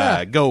this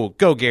guy. Go,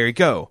 Gary,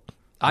 go.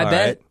 I All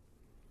bet.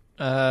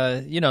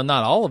 right.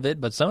 Not all of it,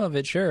 but some of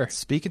it, sure.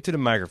 Speaking to the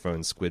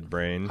microphone, Squid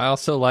Brain. I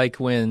also like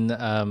when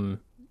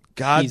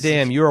God he's-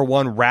 damn, you are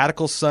one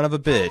radical son of a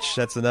bitch.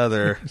 That's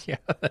another yeah,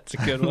 that's a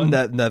good one.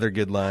 another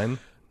good line.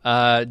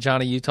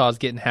 Johnny Utah's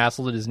getting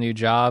hassled at his new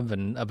job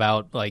and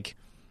about like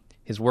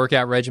his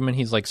workout regimen.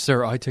 He's like,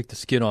 "Sir, I take the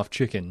skin off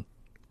chicken."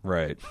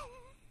 Right.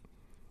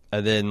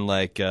 And then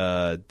like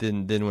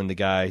then when the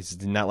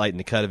guy's not lighting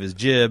the cut of his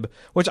jib,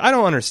 which I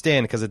don't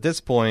understand because at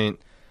this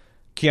point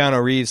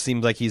Keanu Reeves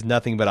seems like he's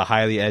nothing but a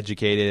highly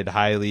educated,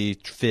 highly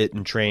fit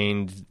and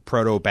trained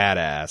proto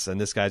badass,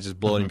 and this guy's just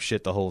blowing him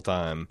shit the whole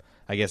time.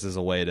 I guess as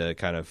a way to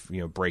kind of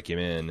break him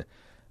in.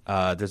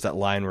 There's that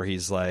line where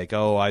he's like,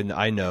 "Oh,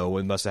 I know,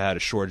 we must have had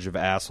a shortage of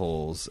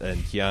assholes," and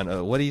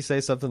Keanu, what do you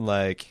say? Something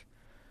like,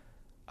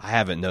 "I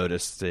haven't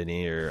noticed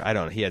any," or I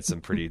don't know. He had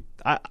some pretty.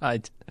 I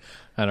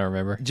don't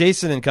remember.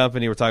 Jason and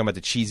company were talking about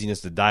the cheesiness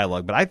of the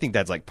dialogue, but I think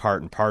that's like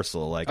part and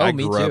parcel. Like I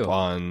me grew too. up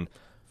on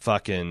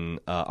fucking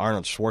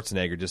Arnold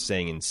Schwarzenegger just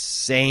saying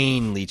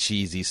insanely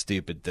cheesy,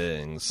 stupid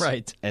things,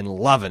 Right. and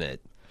loving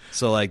it.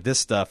 So like this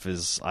stuff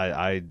is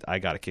I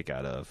got a kick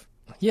out of.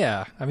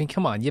 Yeah, I mean,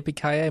 come on,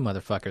 yippee-ki-yay,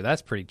 motherfucker.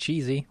 That's pretty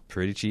cheesy.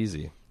 Pretty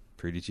cheesy,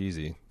 pretty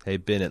cheesy. Hey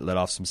Bennett, let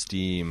off some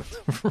steam.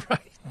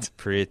 Right.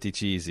 Pretty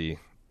cheesy.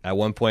 At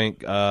one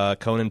point,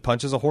 Conan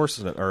punches a horse,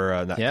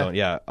 or not Yeah.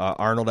 Conan,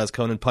 Arnold as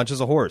Conan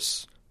punches a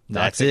horse.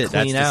 Knocks That's it it.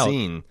 That's clean the out.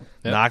 scene.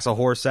 Yep. Knocks a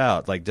horse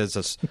out. Like does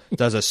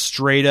a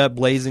straight up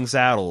Blazing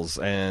Saddles,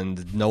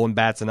 and no one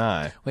bats an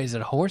eye. Wait, is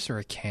it a horse or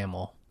a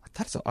camel?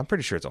 I'm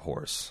pretty sure it's a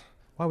horse.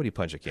 Why would he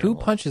punch a camel? Who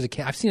punches a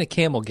camel? I've seen a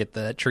camel get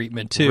that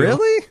treatment too.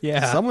 Really?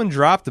 Yeah. Someone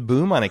dropped a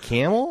boom on a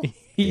camel?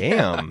 Yeah.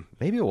 Damn.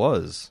 Maybe it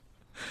was.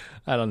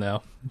 I don't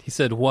know. He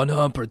said one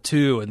hump or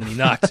two, and then he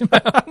knocked him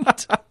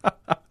out.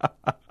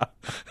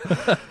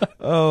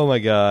 Oh my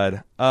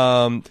god.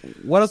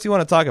 What else do you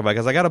want to talk about?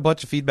 Because I got a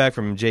bunch of feedback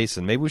from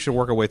Jason. Maybe we should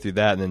work our way through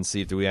that and then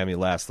see if we have any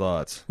last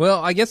thoughts. Well,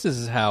 I guess this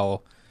is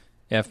how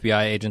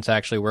FBI agents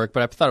actually work,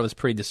 but I thought it was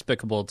pretty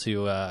despicable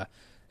to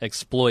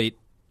exploit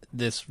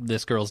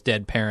this girl's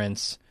dead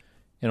parents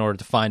in order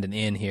to find an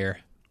in here.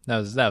 That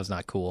was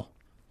not cool.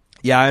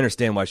 Yeah, I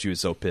understand why she was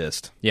so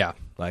pissed. Yeah.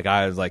 Like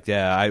I was like,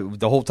 yeah.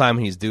 The whole time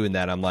when he's doing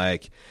that, I'm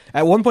like,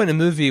 at one point in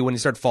the movie when he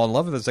started falling in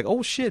love with her, it's like,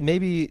 oh shit,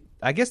 maybe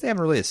I guess they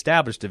haven't really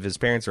established if his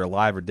parents are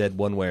alive or dead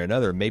one way or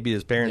another. Maybe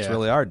his parents Yeah.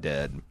 really are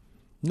dead.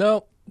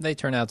 No, they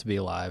turn out to be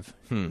alive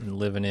and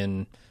living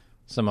in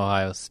some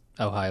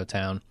Ohio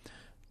town.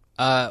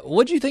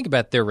 What did you think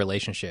about their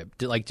relationship?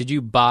 Did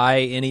you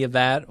buy any of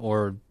that,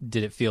 or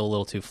did it feel a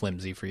little too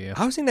flimsy for you?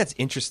 I was think that's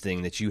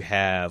interesting that you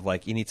have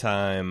like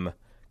anytime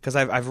because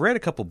I've read a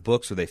couple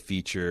books where they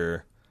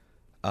feature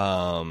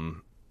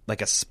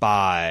like a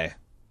spy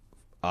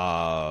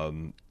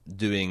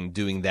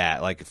doing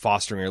that, like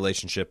fostering a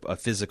relationship, a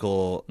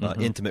physical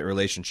intimate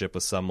relationship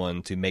with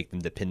someone to make them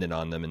dependent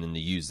on them and then to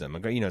use them.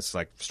 It's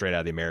like straight out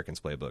of the Americans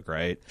playbook,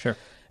 right? Sure.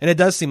 And it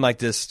does seem like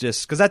this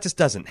just because that just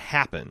doesn't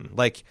happen.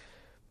 Like,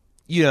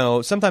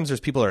 sometimes there's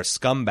people that are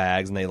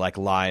scumbags and they like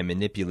lie and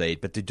manipulate,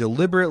 but to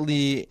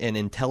deliberately and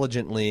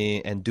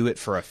intelligently and do it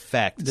for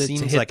effect To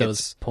seems hit like those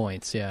it's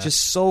points, yeah.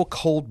 just so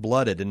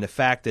cold-blooded. And the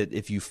fact that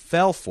if you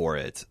fell for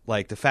it,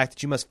 like the fact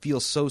that you must feel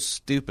so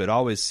stupid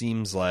always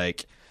seems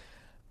like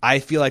I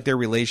feel like their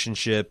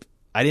relationship,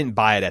 I didn't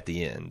buy it at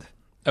the end.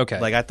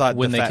 Okay. Like I thought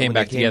when they came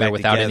back together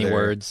without any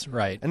words,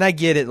 right? And I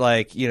get it,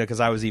 like,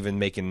 because I was even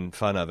making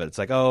fun of it. It's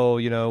like, oh,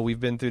 we've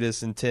been through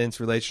this intense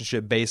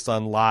relationship based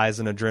on lies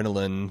and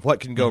adrenaline.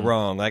 What can go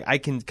wrong? Like, I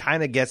can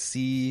kind of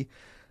see,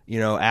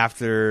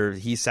 after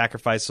he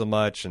sacrificed so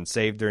much and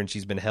saved her and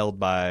she's been held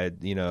by,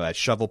 at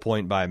shovel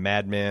point by a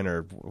madman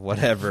or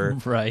whatever.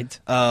 Right.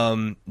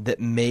 That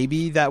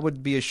maybe that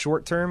would be a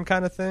short-term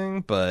kind of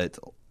thing. But,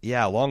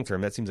 yeah,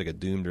 long-term, that seems like a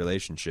doomed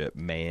relationship,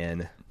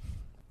 man.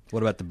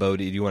 What about the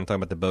Bodhi? Do you want to talk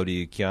about the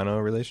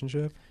Bodhi-Keanu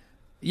relationship?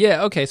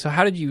 Yeah, okay. So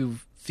how did you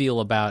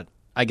feel about,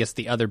 I guess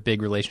the other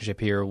big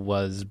relationship here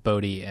was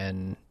Bodhi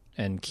and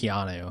and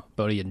Keanu,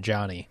 Bodhi and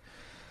Johnny.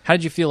 How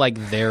did you feel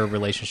like their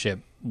relationship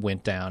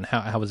went down?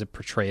 How was it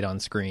portrayed on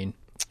screen?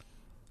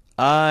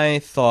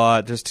 I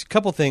thought there's a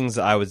couple things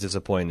I was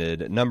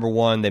disappointed. Number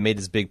one, they made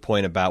this big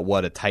point about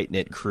what a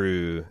tight-knit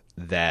crew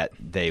that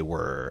they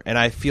were. And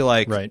I feel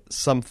like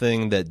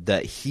something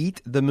that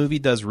Heat, the movie,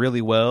 does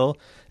really well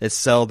is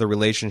sell the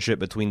relationship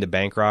between the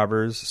bank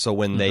robbers. So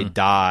when they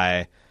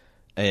die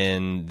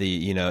in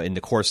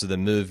the course of the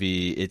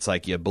movie, it's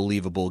like a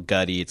believable,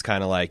 gutty. It's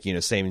kind of like,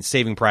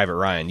 Saving Private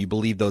Ryan. You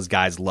believe those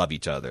guys love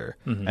each other.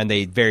 And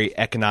they very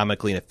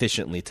economically and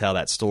efficiently tell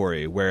that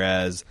story.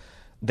 Whereas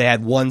they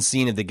had one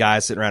scene of the guy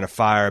sitting around a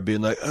fire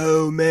being like,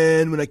 oh,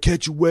 man, when I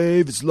catch a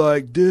wave, it's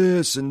like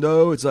this. And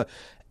no, it's like...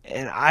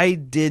 And I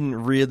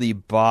didn't really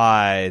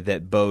buy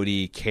that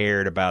Bodhi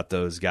cared about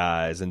those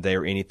guys and they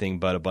were anything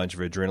but a bunch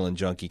of adrenaline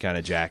junkie kind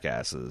of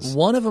jackasses.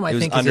 One of them, I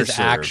think, is his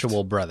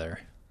actual brother.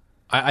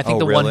 I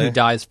think one who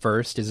dies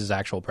first is his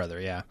actual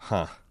brother, yeah.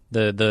 Huh.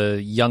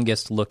 The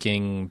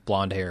youngest-looking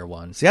blonde-hair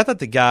one. See, I thought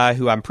the guy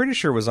who I'm pretty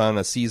sure was on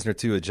a season or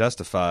two of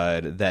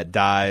Justified that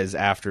dies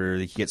after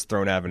he gets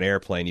thrown out of an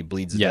airplane, he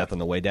bleeds to death on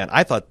the way down.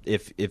 I thought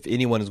if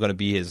anyone was going to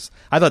be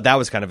I thought that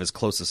was kind of his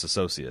closest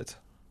associate.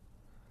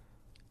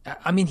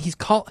 I mean, he's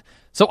called...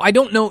 So I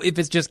don't know if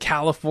it's just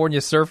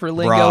California surfer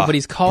lingo, but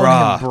he's calling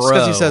him bro.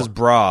 Because he says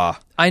brah.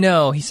 I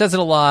know. He says it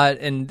a lot,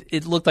 and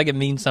it looked like it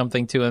means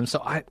something to him,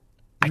 so I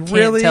can't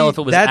tell if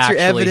it was That's actually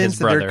your evidence his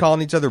brother. That they're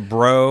calling each other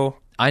bro?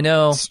 I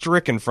know.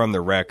 Stricken from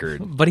the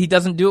record. But he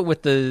doesn't do it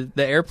with the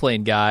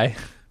airplane guy.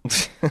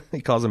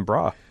 He calls him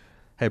bra.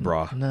 Hey,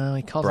 bra. No,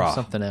 he calls him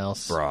something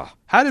else. Bra.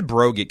 How did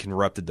bro get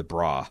corrupted to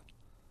bra?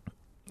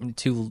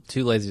 Too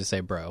lazy to say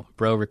bro.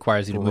 Bro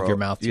requires you to move your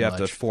mouth too much. You have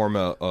to form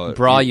a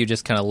bra. You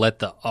just kind of let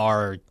the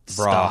R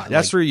stop.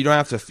 That's true. You don't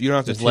have to.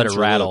 Just let it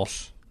rattle.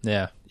 Lips.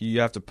 Yeah. You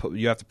have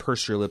to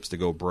purse your lips to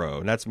go bro.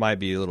 And that might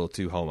be a little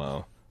too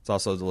homo. It's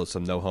also a little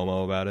some no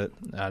homo about it.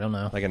 I don't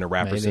know. Like in a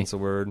rapper sense of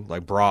the word.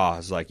 Like bra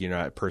is like you're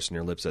not pursing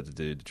your lips at the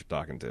dude that you're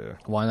talking to.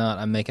 Why not?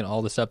 I'm making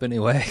all this up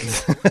anyway.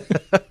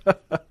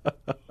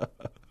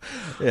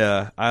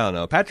 Yeah, I don't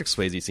know. Patrick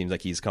Swayze seems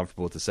like he's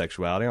comfortable with the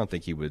sexuality. I don't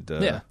think he would.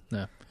 Do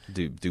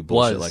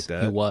bullshit like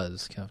that. He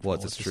was comfortable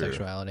with true.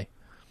 sexuality.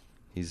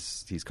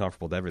 He's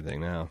comfortable with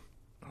everything now.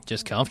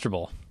 Just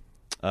comfortable.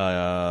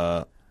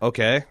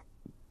 Okay.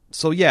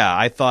 So yeah,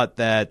 I thought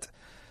that.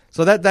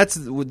 So that's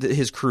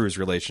his crew's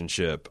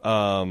relationship.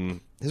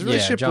 His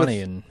relationship Johnny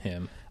with, and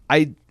him.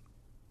 So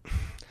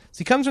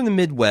he comes from the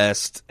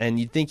Midwest, and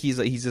you'd think he's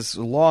this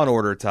Law and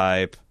Order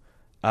type.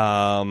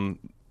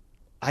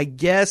 I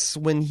guess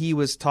when he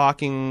was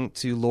talking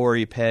to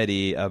Lori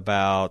Petty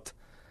about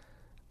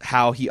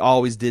how he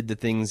always did the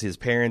things his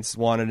parents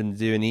wanted him to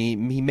do, and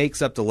he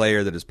makes up the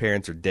layer that his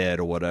parents are dead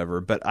or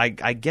whatever. But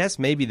I guess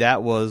maybe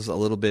that was a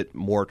little bit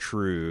more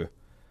true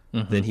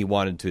than he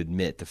wanted to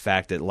admit. The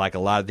fact that like a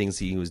lot of things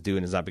he was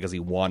doing is not because he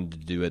wanted to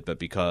do it, but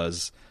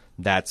because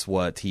that's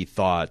what he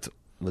thought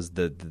was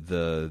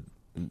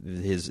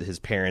his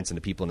parents and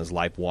the people in his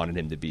life wanted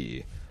him to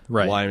be.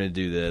 Right. Wanted him to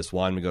do this,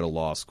 wanted him to go to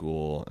law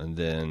school, and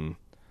then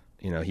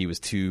he was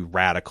too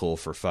radical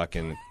for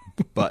fucking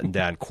button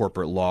down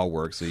corporate law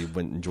work, so he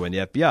went and joined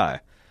the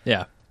FBI.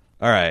 Yeah.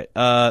 All right.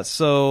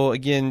 So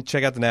again,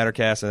 check out the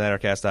Nattercast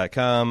at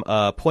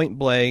nattercast.com. Point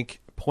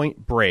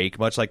Break,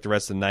 much like the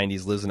rest of the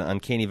 90s, lives in an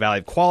uncanny valley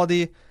of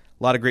quality. A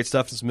lot of great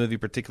stuff in this movie,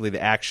 particularly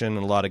the action,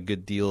 and a lot of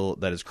good deal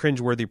that is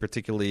cringeworthy,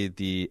 particularly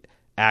the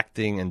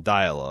acting and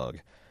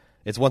dialogue.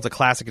 It's once a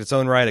classic in its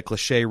own right, a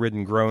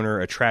cliche-ridden groaner,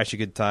 a trashy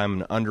good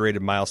time, an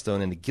underrated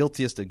milestone, and the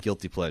guiltiest of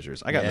guilty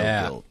pleasures. I got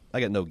no guilt. I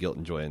got no guilt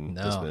enjoying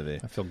this movie.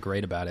 I feel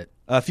great about it.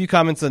 A few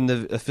comments on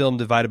the film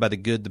divided by the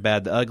good, the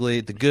bad, the ugly.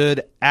 The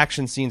good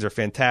action scenes are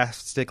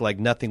fantastic, like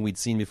nothing we'd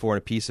seen before in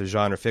a piece of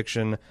genre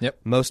fiction. Yep.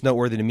 Most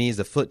noteworthy to me is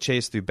the foot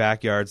chase through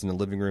backyards and the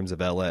living rooms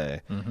of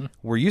L.A.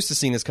 We're used to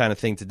seeing this kind of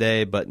thing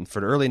today, but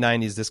for the early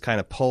 90s, this kind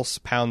of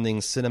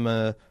pulse-pounding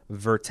cinema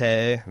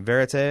verite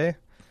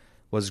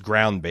was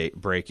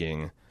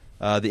groundbreaking.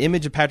 The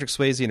image of Patrick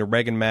Swayze in a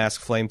Reagan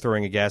mask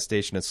flamethrowing a gas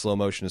station in slow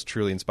motion is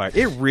truly inspired.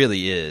 It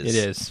really is.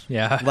 It is,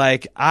 yeah.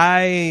 Like,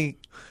 I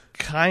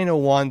kind of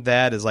want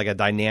that as like a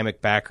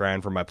dynamic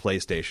background for my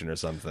PlayStation or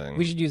something.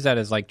 We should use that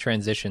as like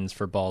transitions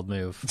for Bald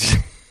Move.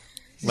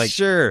 Like,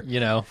 sure.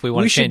 If we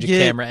want to change a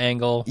camera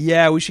angle.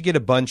 Yeah, we should get a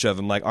bunch of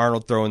them, like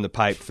Arnold throwing the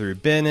pipe through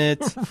Bennett,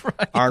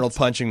 right. Arnold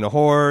punching the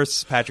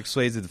horse, Patrick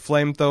Swayze the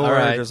flamethrower. All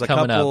right, there's a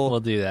coming couple, up,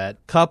 we'll do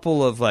that.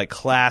 Couple of like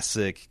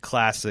classic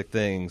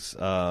things.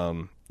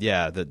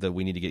 That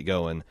we need to get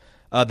going.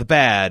 The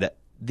bad,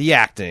 the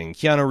acting.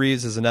 Keanu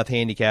Reeves has enough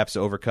handicaps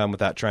to overcome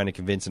without trying to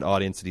convince an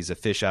audience that he's a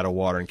fish out of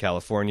water in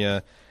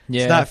California.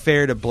 Yeah. It's not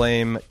fair to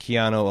blame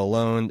Keanu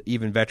alone.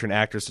 Even veteran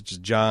actors such as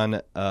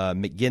John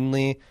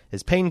McGinley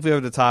is painfully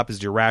over the top as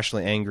the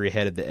irrationally angry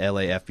head of the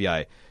LA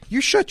FBI.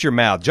 You shut your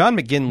mouth. John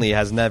McGinley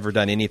has never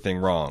done anything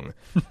wrong.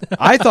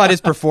 I thought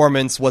his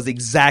performance was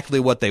exactly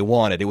what they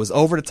wanted. It was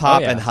over the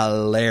top and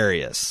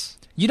hilarious.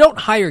 You don't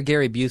hire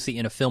Gary Busey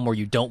in a film where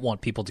you don't want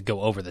people to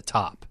go over the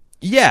top.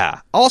 Yeah.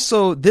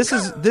 Also, this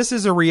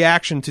is a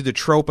reaction to the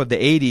trope of the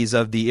 80s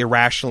of the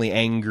irrationally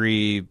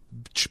angry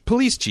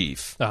police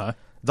chief. Uh-huh.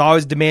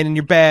 Always demanding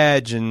your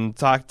badge and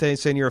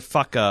saying you're a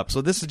fuck up.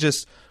 So this is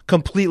just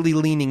completely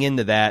leaning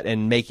into that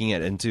and making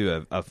it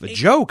into a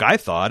joke, I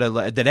thought,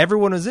 that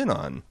everyone was in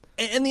on.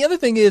 And the other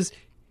thing is,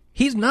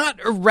 he's not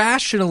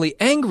irrationally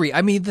angry.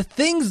 I mean, the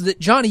things that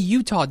Johnny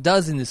Utah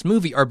does in this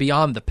movie are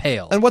beyond the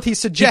pale. And what he's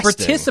suggesting. He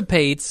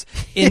participates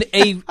in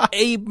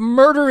a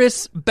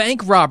murderous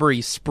bank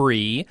robbery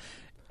spree,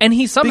 and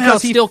he somehow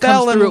still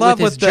comes through it with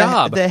his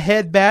job. The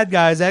head bad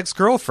guy's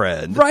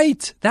ex-girlfriend.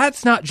 Right.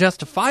 That's not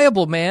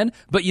justifiable, man.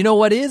 But you know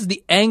what is?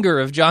 The anger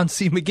of John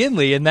C.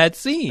 McGinley in that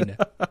scene.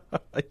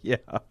 Yeah.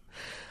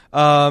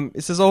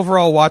 It says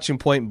overall watching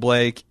Point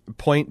Break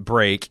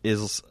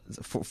is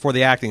for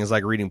the acting is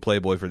like reading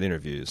Playboy for the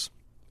interviews.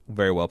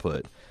 Very well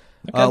put.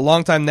 Okay.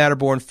 Longtime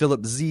Natterborn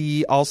Philip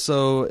Z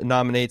also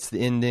nominates the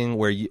ending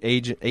where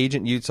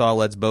Agent Utah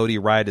lets Bodhi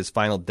ride his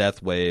final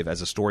death wave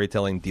as a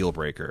storytelling deal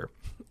breaker.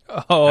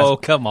 Oh,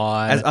 come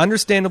on. As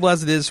understandable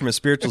as it is from a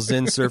spiritual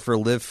Zen surfer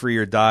live free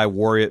or die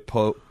warrior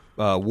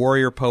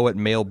poet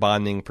male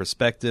bonding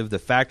perspective, the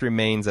fact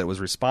remains that it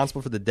was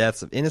responsible for the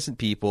deaths of innocent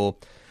people,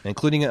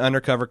 including an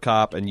undercover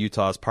cop and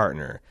Utah's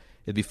partner.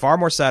 It'd be far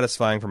more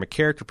satisfying from a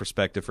character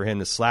perspective for him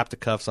to slap the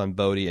cuffs on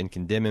Bodhi and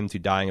condemn him to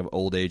dying of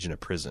old age in a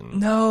prison.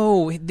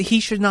 No,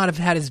 he should not have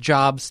had his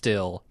job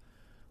still.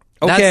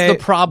 Okay, that's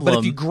the problem. But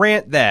if you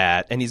grant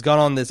that, and he's gone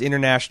on this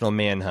international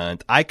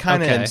manhunt, I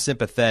kind of am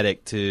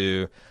sympathetic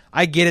to...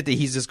 I get it that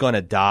he's just going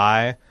to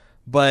die,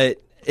 but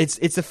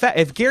it's a fact.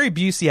 If Gary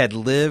Busey had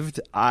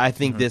lived, I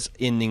think this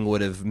ending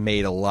would have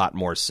made a lot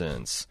more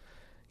sense.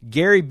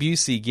 Gary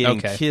Busey getting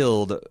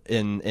killed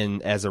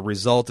in as a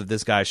result of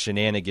this guy's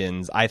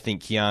shenanigans, I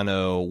think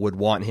Keanu would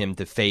want him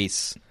to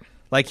face,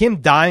 like,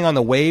 him dying on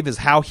the wave is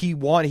how he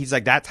want. He's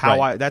like, that's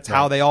how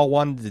how they all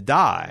wanted to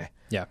die.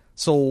 Yeah.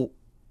 So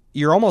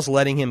you're almost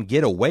letting him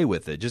get away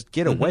with it. Just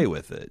get away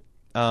with it.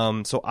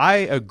 So I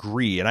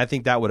agree, and I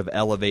think that would have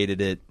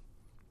elevated it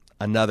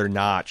another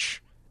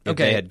notch if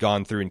they had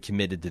gone through and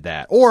committed to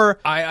that.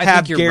 Or I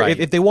think you're right.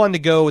 If they wanted to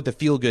go with the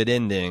feel-good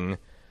ending,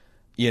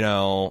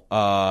 then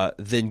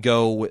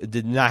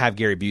did not have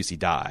Gary Busey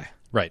die.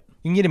 Right.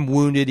 You can get him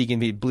wounded. He can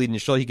be bleeding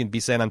his shoulder. He can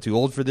be saying, I'm too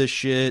old for this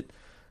shit.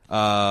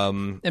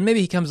 And maybe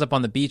he comes up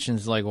on the beach and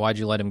is like, why'd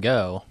you let him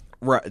go?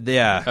 Right.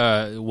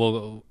 Yeah.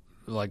 We'll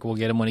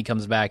get him when he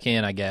comes back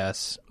in, I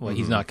guess. Well,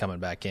 he's not coming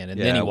back in. And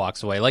then he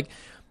walks away. Like,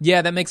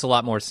 yeah, that makes a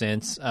lot more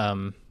sense.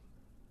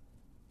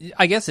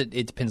 I guess it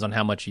depends on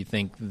how much you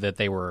think that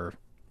they were,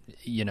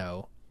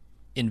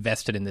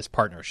 invested in this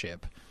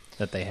partnership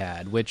that they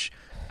had, which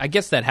I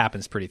guess that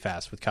happens pretty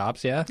fast with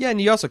cops, yeah? Yeah, and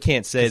you also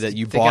can't say that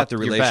you bought the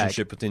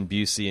relationship between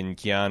Busey and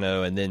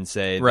Keanu and then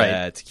say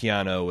that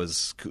Keanu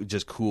was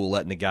just cool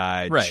letting the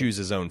guy choose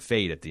his own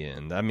fate at the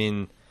end. I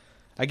mean,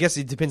 I guess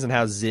it depends on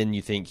how zen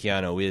you think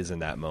Keanu is in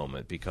that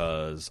moment,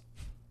 because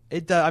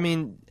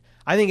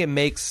I think it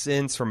makes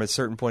sense from a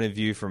certain point of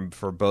view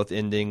for both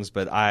endings,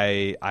 but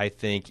I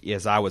think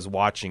as I was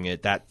watching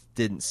it, that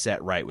didn't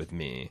set right with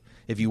me.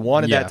 If you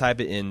wanted that type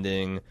of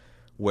ending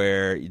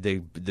where the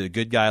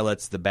good guy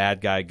lets the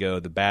bad guy go,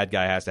 the bad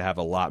guy has to have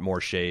a lot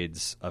more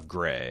shades of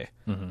gray.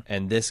 Mm-hmm.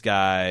 And this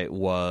guy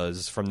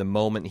was, from the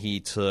moment he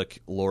took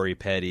Lori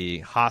Petty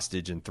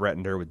hostage and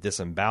threatened her with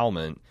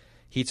disembowelment,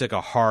 he took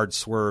a hard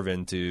swerve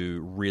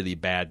into really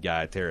bad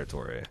guy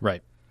territory.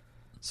 Right.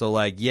 So,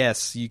 like,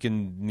 yes, you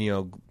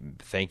can,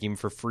 thank him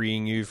for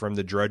freeing you from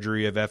the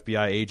drudgery of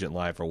FBI agent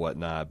life or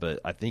whatnot,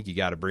 but I think you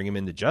got to bring him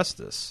into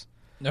justice.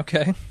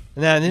 Okay. And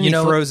then he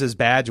throws his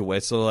badge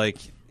away. So, like,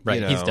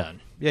 he's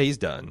done. Yeah, he's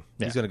done.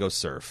 Yeah. He's going to go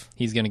surf.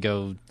 He's going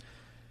to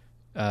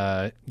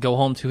go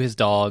home to his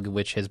dog,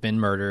 which has been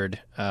murdered.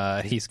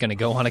 He's going to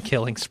go on a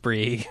killing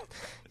spree.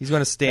 He's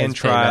going to stand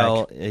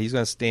trial. He's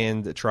going to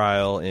stand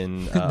trial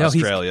in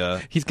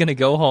Australia. He's going to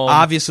go home.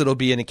 Obviously, it'll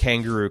be in a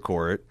kangaroo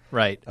court.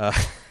 Right.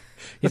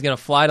 He's going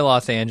to fly to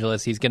Los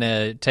Angeles. He's going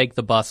to take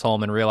the bus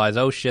home and realize,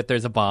 oh, shit,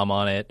 there's a bomb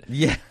on it.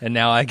 Yeah. And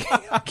now I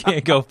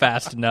can't go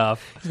fast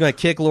enough. He's going to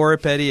kick Laura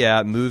Petty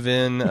out, move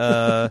in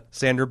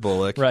Sandra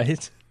Bullock.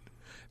 Right.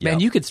 Man,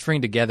 you could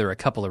string together a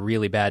couple of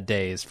really bad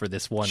days for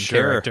this one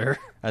character.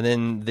 And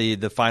then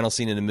the final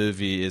scene in the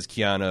movie is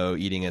Keanu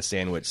eating a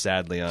sandwich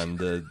sadly on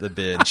the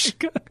bench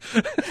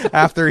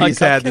after he's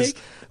had this,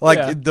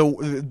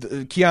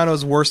 the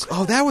Keanu's worst.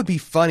 Oh, that would be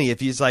funny if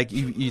he's like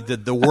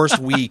the worst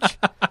week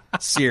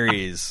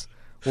series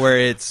where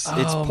it's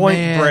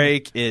Point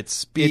Break, it's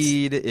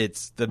Speed,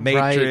 it's The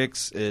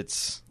Matrix,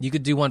 it's. You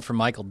could do one for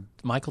Michael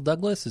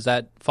Douglas. Is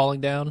that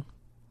Falling Down?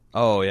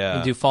 Oh yeah. You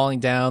could do Falling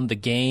Down, The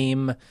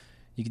Game.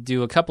 You could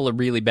do a couple of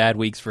really bad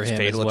weeks for him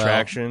Fatal as well.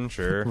 Attraction,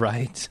 sure.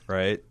 Right.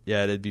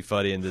 Yeah, it'd be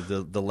funny, and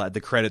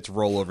the credits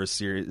roll over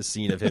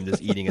scene of him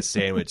just eating a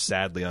sandwich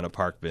sadly on a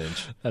park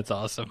bench. That's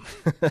awesome.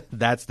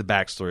 That's the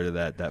backstory to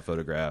that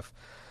photograph.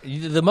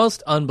 The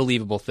most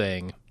unbelievable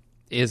thing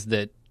is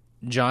that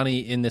Johnny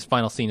in this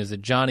final scene is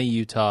that Johnny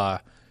Utah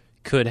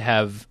could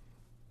have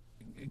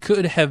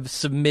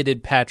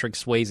submitted Patrick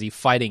Swayze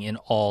fighting in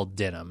all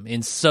denim,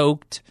 in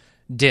soaked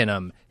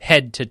denim,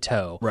 head to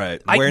toe.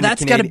 Right.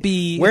 That's got to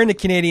be... Wearing a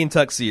Canadian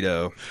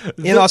tuxedo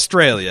in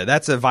Australia.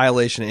 That's a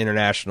violation of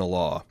international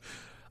law.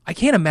 I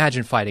can't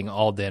imagine fighting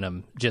all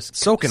denim just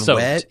soaked.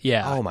 Wet?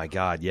 Yeah. Oh, my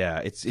God, yeah.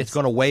 It's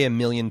going to weigh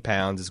 1,000,000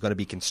 pounds. It's going to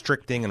be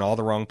constricting in all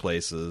the wrong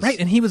places. Right,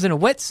 and he was in a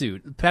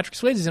wetsuit. Patrick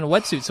Swayze's in a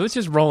wetsuit, so it's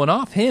just rolling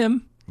off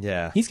him.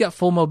 Yeah. He's got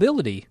full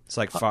mobility. It's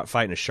like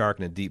fighting a shark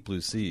in a deep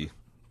blue sea.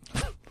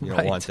 You Right.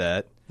 don't want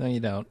that. No, you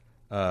don't.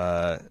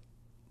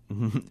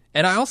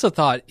 And I also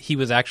thought he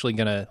was actually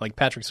going to, like,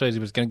 Patrick Swayze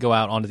was going to go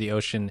out onto the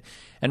ocean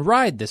and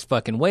ride this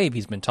fucking wave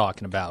he's been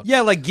talking about.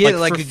 Yeah, get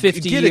for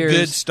 50 years. a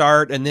good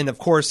start, and then of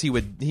course he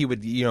would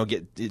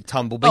get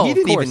tumbled, but he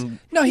didn't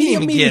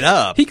even get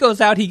up. He goes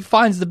out, he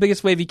finds the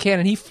biggest wave he can,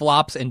 and he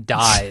flops and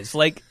dies.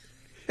 Like,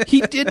 he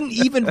didn't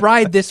even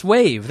ride this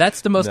wave. That's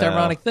the most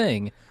ironic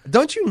thing.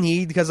 Don't you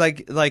need, because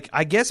like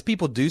I guess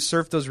people do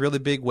surf those really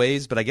big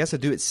waves, but I guess to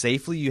do it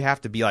safely, you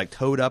have to be like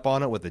towed up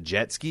on it with a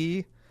jet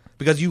ski.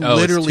 Because you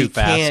literally it's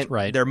too fast, can't.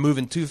 right. They're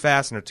moving too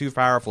fast and they're too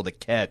powerful to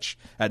catch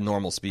at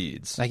normal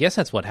speeds. I guess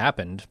that's what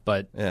happened,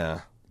 but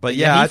yeah,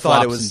 I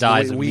thought it was. And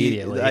dies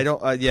immediately. I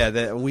don't.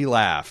 We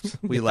laughed.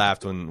 We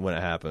laughed when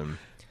it happened.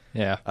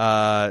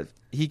 Yeah.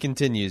 He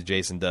continues.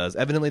 Jason does.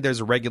 Evidently,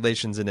 there's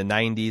regulations in the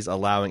 ~90s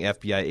allowing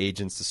FBI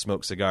agents to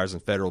smoke cigars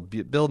in federal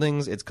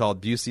buildings. It's called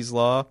Busey's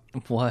Law.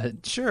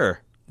 What? Sure.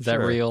 Is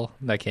that real?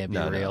 That can't be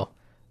real. No.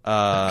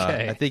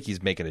 Okay. I think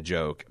he's making a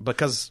joke but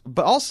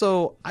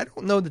also I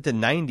don't know that the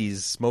 '90s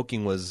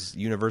smoking was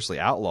universally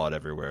outlawed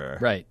everywhere.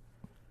 Right.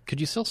 Could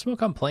you still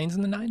smoke on planes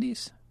in the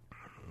 '90s?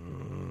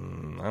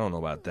 I don't know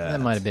about that. That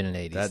might have been an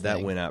 '80s.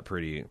 That went out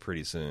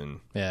pretty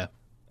soon. Yeah.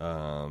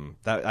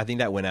 I think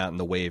that went out in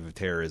the wave of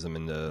terrorism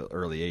in the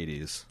early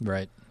 '80s.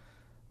 Right.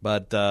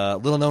 But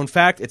little known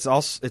fact, it's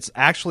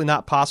actually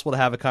not possible to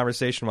have a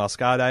conversation while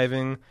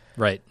skydiving.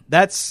 Right.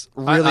 That's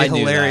really I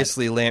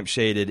hilariously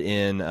lampshaded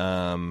in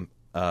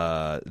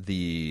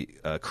the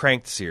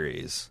Cranked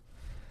series,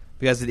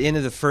 because at the end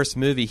of the first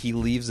movie he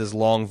leaves his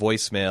long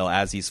voicemail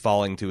as he's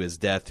falling to his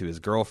death to his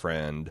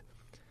girlfriend,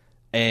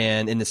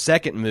 and in the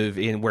second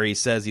movie where he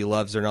says he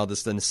loves her and all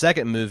this, in the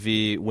second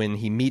movie when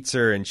he meets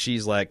her and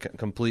she's like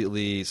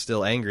completely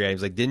still angry,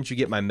 he's like, didn't you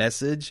get my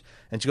message?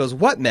 And she goes,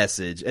 what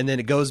message? And then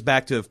it goes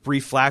back to a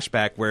brief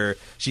flashback where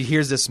she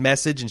hears this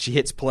message and she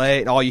hits play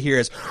and all you hear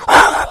is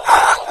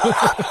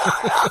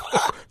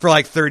for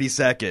like 30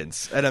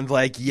 seconds. And I'm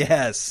like,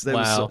 yes.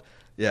 Wow.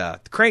 Yeah.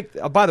 Crank.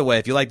 By the way,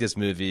 if you like this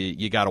movie,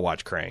 you got to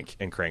watch Crank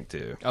and Crank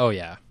 2. Oh,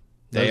 yeah.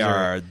 They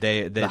are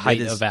the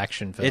height of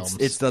action films.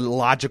 It's the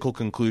logical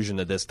conclusion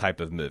of this type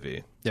of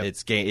movie. Yep.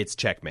 It's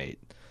checkmate.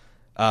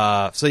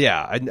 So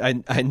yeah,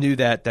 I knew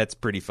that. That's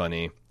pretty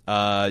funny.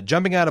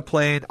 Jumping out of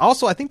plane.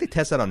 Also, I think they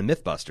tested that on the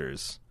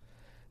MythBusters.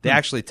 They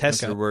actually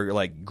tested where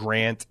like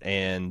Grant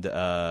and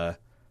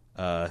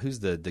who's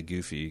the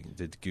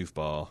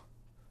goofball?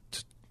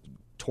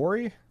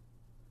 Tori?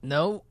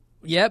 No.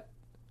 Yep.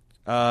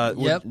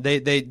 Yep.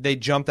 They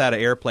jumped out of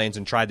airplanes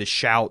and tried to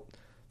shout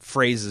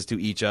phrases to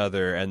each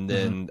other, and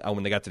then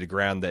when they got to the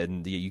ground,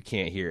 then you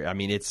can't hear. I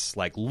mean, it's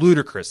like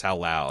ludicrous how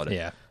loud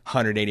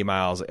 180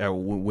 miles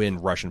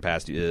wind rushing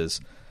past you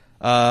is.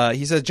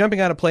 He says,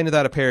 jumping out of a plane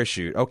without a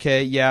parachute.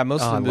 Okay, yeah,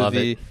 most of the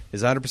movie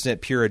is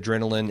 100% pure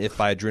adrenaline, if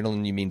by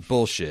adrenaline you mean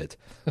bullshit.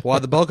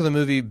 While the bulk of the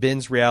movie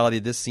bends reality,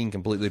 this scene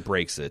completely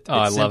breaks it. Oh,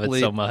 I love it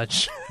so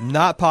much.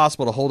 Not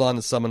possible to hold on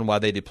to someone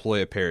while they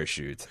deploy a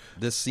parachute.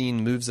 This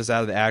scene moves us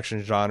out of the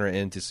action genre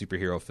into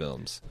superhero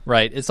films.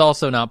 Right. It's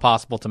also not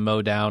possible to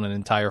mow down an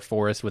entire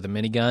forest with a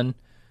minigun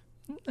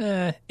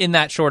in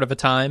that short of a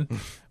time.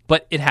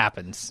 But it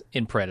happens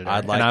in Predator,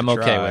 and I'm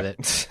okay with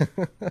it.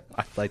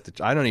 I'd like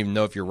to. I don't even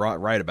know if you're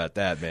right about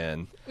that,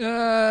 man.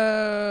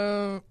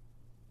 In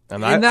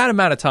that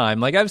amount of time,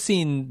 like I've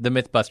seen the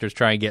MythBusters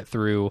try and get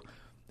through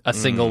a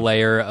single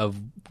layer of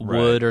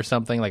wood or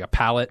something, like a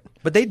pallet.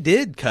 But they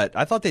did cut.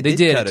 I thought they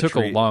did. Cut it took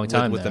a long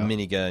time with a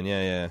minigun.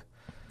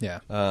 Yeah.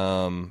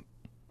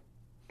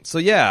 So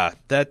yeah,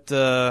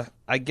 that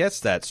I guess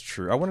that's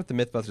true. I wonder if the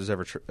MythBusters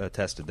ever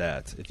tested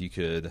that. If you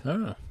could.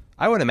 Oh.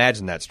 I would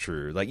imagine that's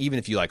true. Like even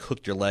if you like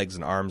hooked your legs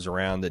and arms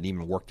around it and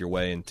even worked your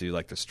way into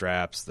like the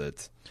straps,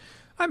 that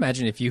I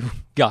imagine if you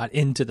got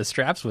into the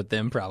straps with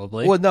them,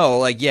 probably. Well, no,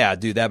 like yeah,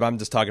 do that. But I'm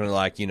just talking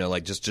like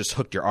like just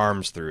hook your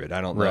arms through it.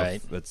 I don't know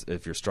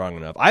if you're strong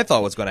enough. I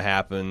thought what's going to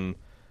happen.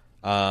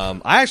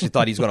 I actually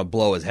thought he's going to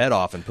blow his head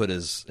off and put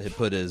his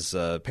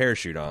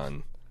parachute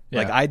on. Yeah.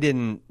 Like I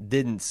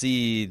didn't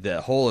see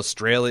the whole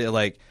Australia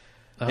like.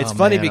 It's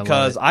funny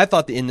because I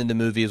thought the end of the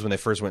movie is when they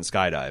first went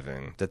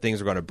skydiving, that things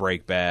were going to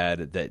break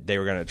bad, that they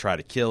were going to try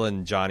to kill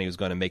him, Johnny was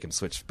going to make him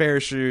switch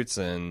parachutes,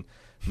 and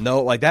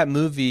no, like that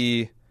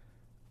movie,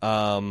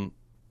 I'm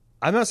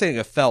not saying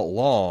it felt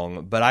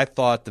long, but I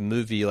thought the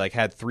movie like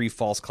had 3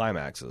 false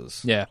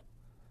climaxes. Yeah.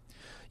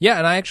 Yeah,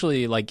 and I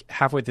actually, like,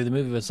 halfway through the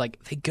movie was like,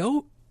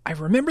 I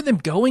remember them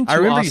going to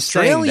Australia. You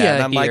saying that,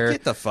 and I'm here. like,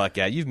 get the fuck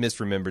out. You've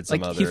misremembered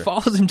some other. He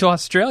follows him to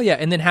Australia,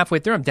 and then halfway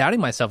through, I'm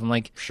doubting myself. I'm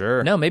like,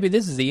 sure. No, maybe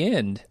this is the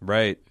end.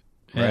 Right.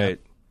 Yeah. Right.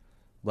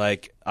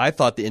 Like, I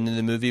thought the end of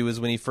the movie was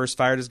when he first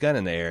fired his gun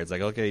in the air. It's like,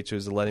 okay, he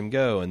chose to let him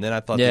go. And then I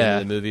thought the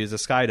end of the movie was a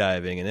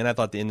skydiving. And then I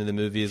thought the end of the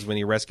movie is when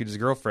he rescued his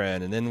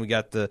girlfriend. And then we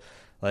got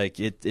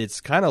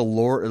it's kind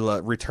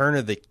of Return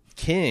of the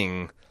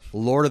King,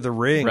 Lord of the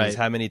Rings. Right.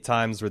 How many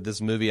times where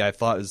this movie I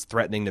thought was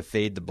threatening to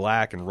fade to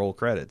black and roll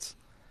credits.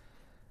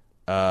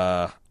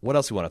 What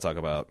else do you want to talk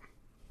about?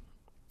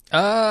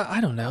 I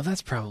don't know.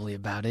 That's probably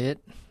about it.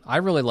 I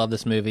really love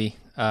this movie.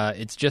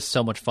 It's just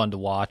so much fun to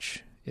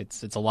watch.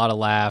 It's a lot of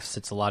laughs.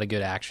 It's a lot of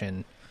good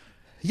action.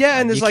 Yeah,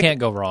 and there's you can't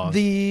go wrong.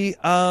 The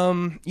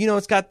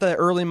it's got the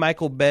early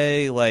Michael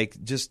Bay,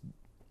 like, just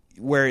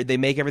where they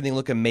make everything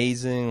look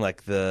amazing,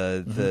 like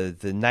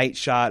the night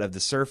shot of the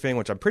surfing,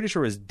 which I'm pretty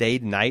sure was day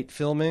to night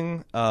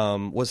filming,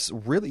 was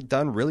really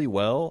done really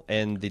well,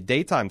 and the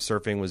daytime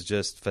surfing was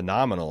just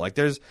phenomenal. Like,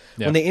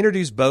 when they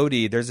introduce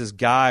Bodhi, there's this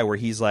guy where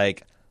he's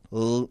like,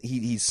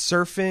 he's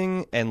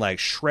surfing and like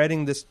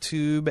shredding this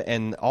tube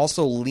and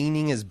also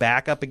leaning his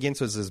back up against,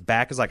 so his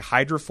back is like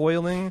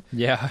hydrofoiling.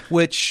 Yeah.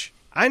 Which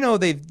I know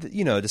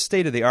the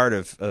state of the art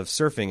of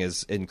surfing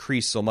has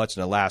increased so much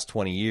in the last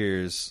 20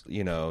 years,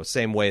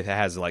 same way it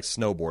has like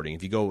snowboarding.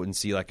 If you go and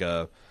see like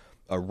a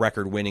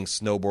record-winning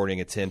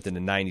snowboarding attempt in the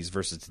 90s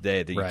versus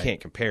today, that you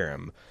can't compare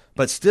them.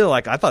 But still,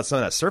 like, I thought some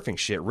of that surfing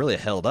shit really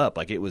held up.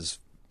 Like, it was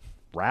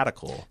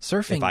radical,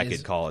 surfing, if I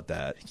could call it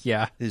that.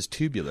 Yeah, it is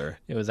tubular.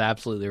 It was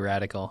absolutely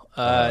radical.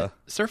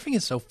 Surfing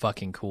is so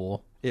fucking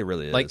cool. It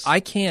really is. Like,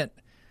 I can't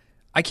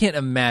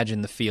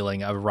imagine the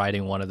feeling of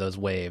riding one of those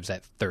waves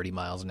at 30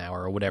 miles an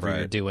hour or whatever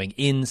you're doing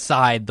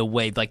inside the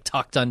wave, like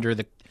tucked under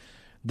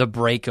the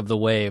break of the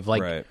wave.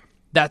 Like,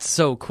 that's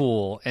so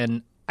cool,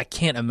 and I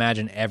can't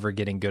imagine ever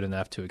getting good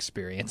enough to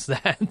experience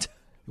that.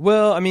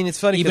 Well, I mean, it's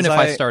funny. Even if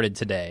I started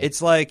today.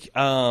 It's like,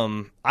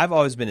 I've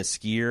always been a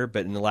skier,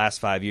 but in the last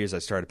 5 years, I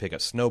started to pick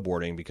up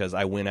snowboarding because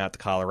I went out to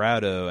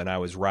Colorado and I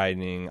was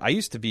riding. I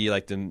used to be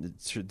like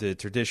the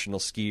traditional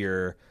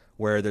skier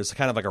where there's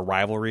kind of like a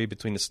rivalry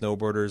between the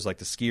snowboarders. Like,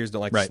 the skiers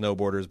don't like the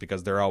snowboarders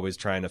because they're always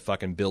trying to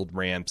fucking build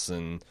ramps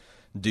and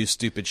do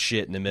stupid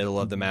shit in the middle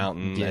of the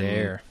mountain.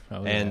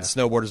 And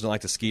snowboarders don't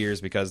like the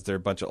skiers because they're a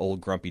bunch of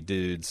old grumpy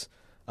dudes.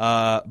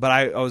 But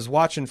I was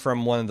watching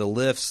from one of the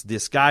lifts,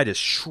 this guy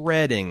just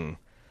shredding,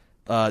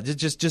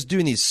 just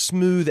doing these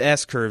smooth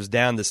S curves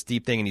down the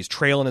steep thing, and he's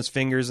trailing his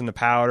fingers in the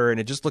powder, and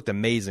it just looked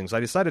amazing. So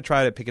I decided to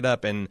try to pick it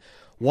up. And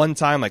one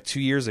time, like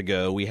 2 years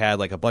ago, we had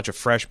like a bunch of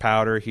fresh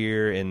powder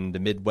here in the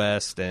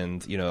Midwest,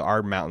 and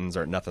our mountains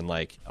are nothing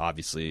like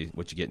obviously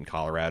what you get in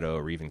Colorado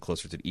or even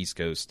closer to the East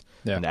Coast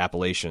in the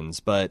Appalachians.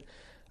 But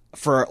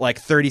for like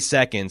 30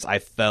 seconds, I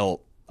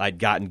felt I'd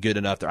gotten good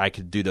enough that I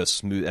could do those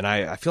smooth, and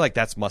I feel like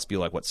that must be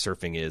like what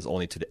surfing is,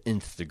 only to the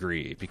nth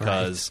degree,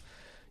 because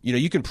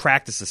you can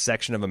practice a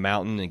section of a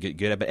mountain and get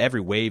good at it, but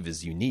every wave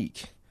is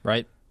unique,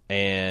 right?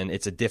 And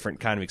it's a different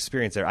kind of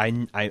experience there.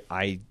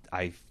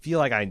 I feel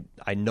like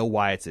I know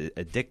why it's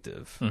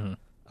addictive,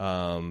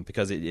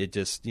 because it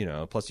just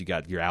plus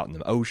you're out in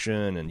the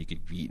ocean and you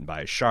could be eaten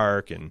by a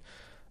shark, and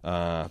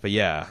but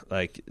yeah,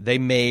 like, they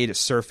made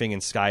surfing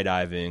and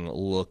skydiving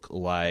look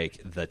like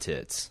the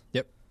tits.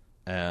 Yep.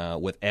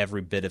 With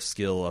every bit of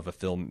skill of a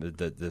film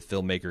the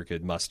filmmaker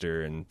could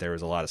muster, and there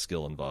was a lot of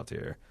skill involved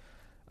here.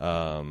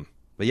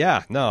 But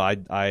yeah, no,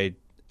 I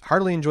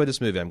heartily enjoyed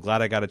this movie. I'm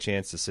glad I got a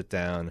chance to sit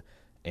down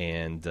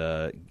and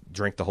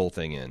drink the whole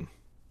thing in.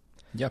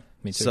 Yep,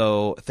 me too.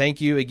 So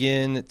thank you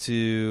again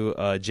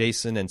to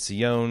Jason and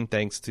Sion.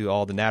 Thanks to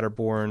all the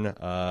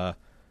Natterborn.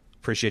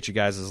 Appreciate you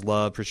guys'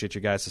 love. Appreciate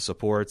you guys'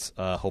 support.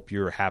 Hope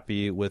you're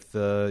happy with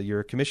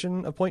your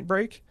commission of Point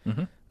Break.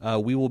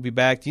 We will be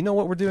back. Do you know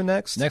what we're doing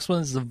next? Next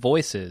one's The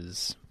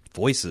Voices.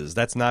 Voices.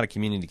 That's not a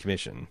community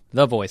commission.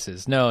 The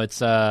Voices. No,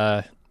 it's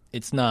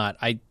not.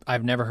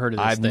 I've never heard of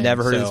this thing. I've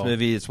never heard of this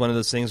movie. It's one of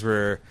those things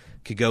where it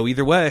could go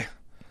either way.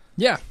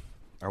 Yeah.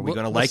 Are we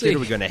going to like it? Are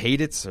we going to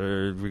hate it?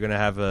 Or are we going to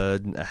have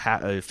a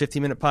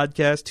 15-minute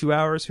podcast, 2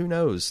 hours? Who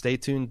knows? Stay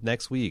tuned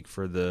next week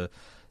for the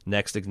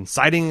next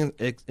exciting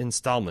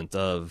installment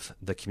of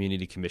the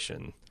Community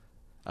Commission.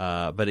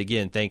 But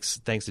again, thanks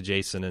to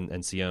Jason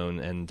and Sion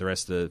and the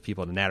rest of the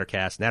people at the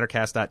Nattercast,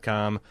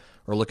 nattercast.com,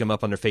 or look them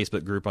up on their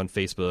Facebook group on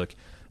Facebook.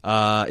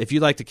 If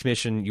you'd like to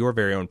commission your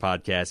very own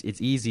podcast,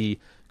 it's easy.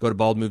 Go to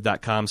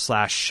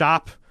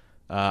baldmove.com/shop.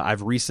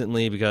 I've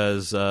recently,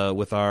 because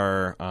with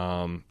our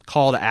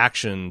call to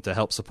action to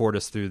help support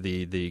us through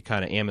the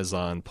kind of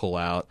Amazon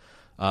pullout,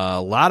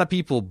 a lot of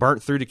people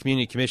burnt through the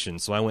community commission,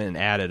 so I went and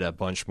added a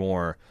bunch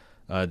more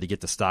to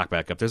get the stock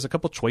back up. There's a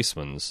couple choice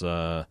ones.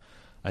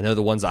 I know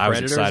the ones I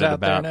was excited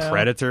about.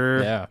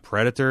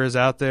 Predator is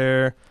out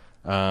there.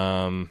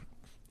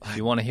 If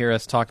you want to hear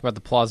us talk about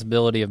the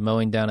plausibility of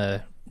mowing down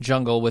a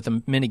jungle with a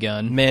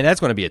minigun, man, that's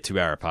going to be a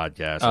 2-hour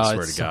podcast. I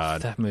swear to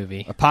God, that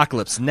movie.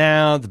 Apocalypse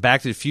Now, the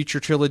Back to the Future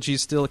trilogy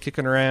is still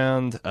kicking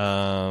around.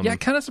 Yeah,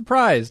 kind of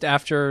surprised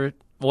after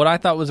what I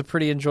thought was a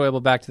pretty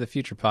enjoyable Back to the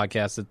Future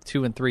podcast that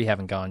 2 and 3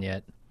 haven't gone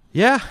yet.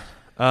 Yeah.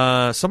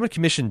 Someone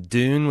commissioned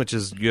Dune, which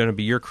is going to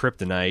be your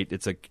kryptonite.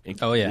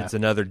 It's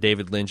another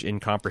David Lynch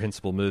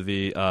incomprehensible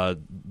movie.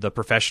 The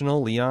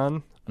Professional,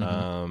 Leon.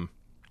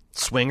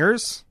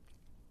 Swingers.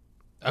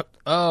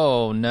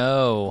 Oh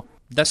no,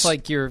 that's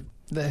like your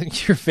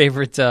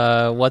favorite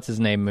what's his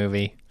name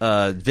movie?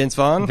 Vince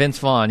Vaughn. Vince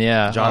Vaughn,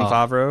 yeah. John Oh,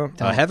 Favreau.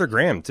 Heather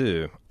Graham,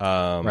 too.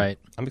 Right.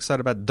 I'm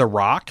excited about The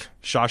Rock,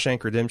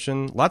 Shawshank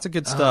Redemption. Lots of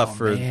good stuff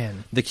for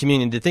man. the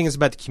community. The thing is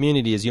about the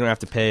community is you don't have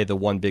to pay the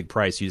one big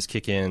price. You just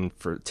kick in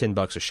for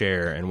 $10 a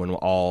share, and when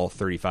all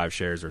 35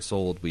 shares are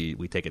sold, we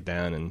take it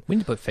down. And We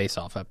need to put Face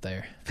Off up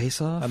there.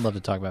 Face Off? I'd love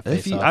to talk about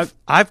Face Off.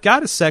 I've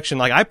got a section,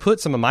 like I put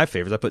some of my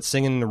favorites. I put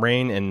Singing in the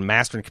Rain and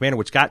Master and Commander,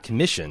 which got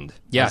commissioned.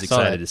 Yeah, I was I saw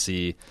excited that. to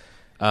see.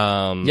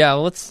 Yeah,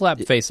 let's slap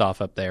Face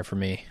Off up there for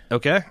me,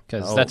 Okay.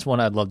 because that's one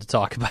I'd love to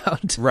talk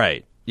about.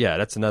 Right. Yeah,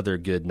 that's another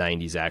good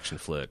 90s action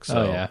flick. So,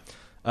 Oh,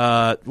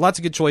 yeah. Lots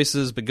of good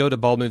choices, but go to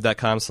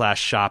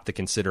baldmove.com/shop to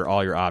consider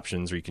all your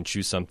options, or you can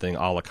choose something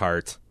a la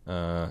carte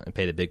and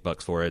pay the big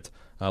bucks for it.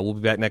 We'll be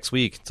back next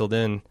week. Till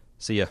then,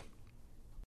 see ya.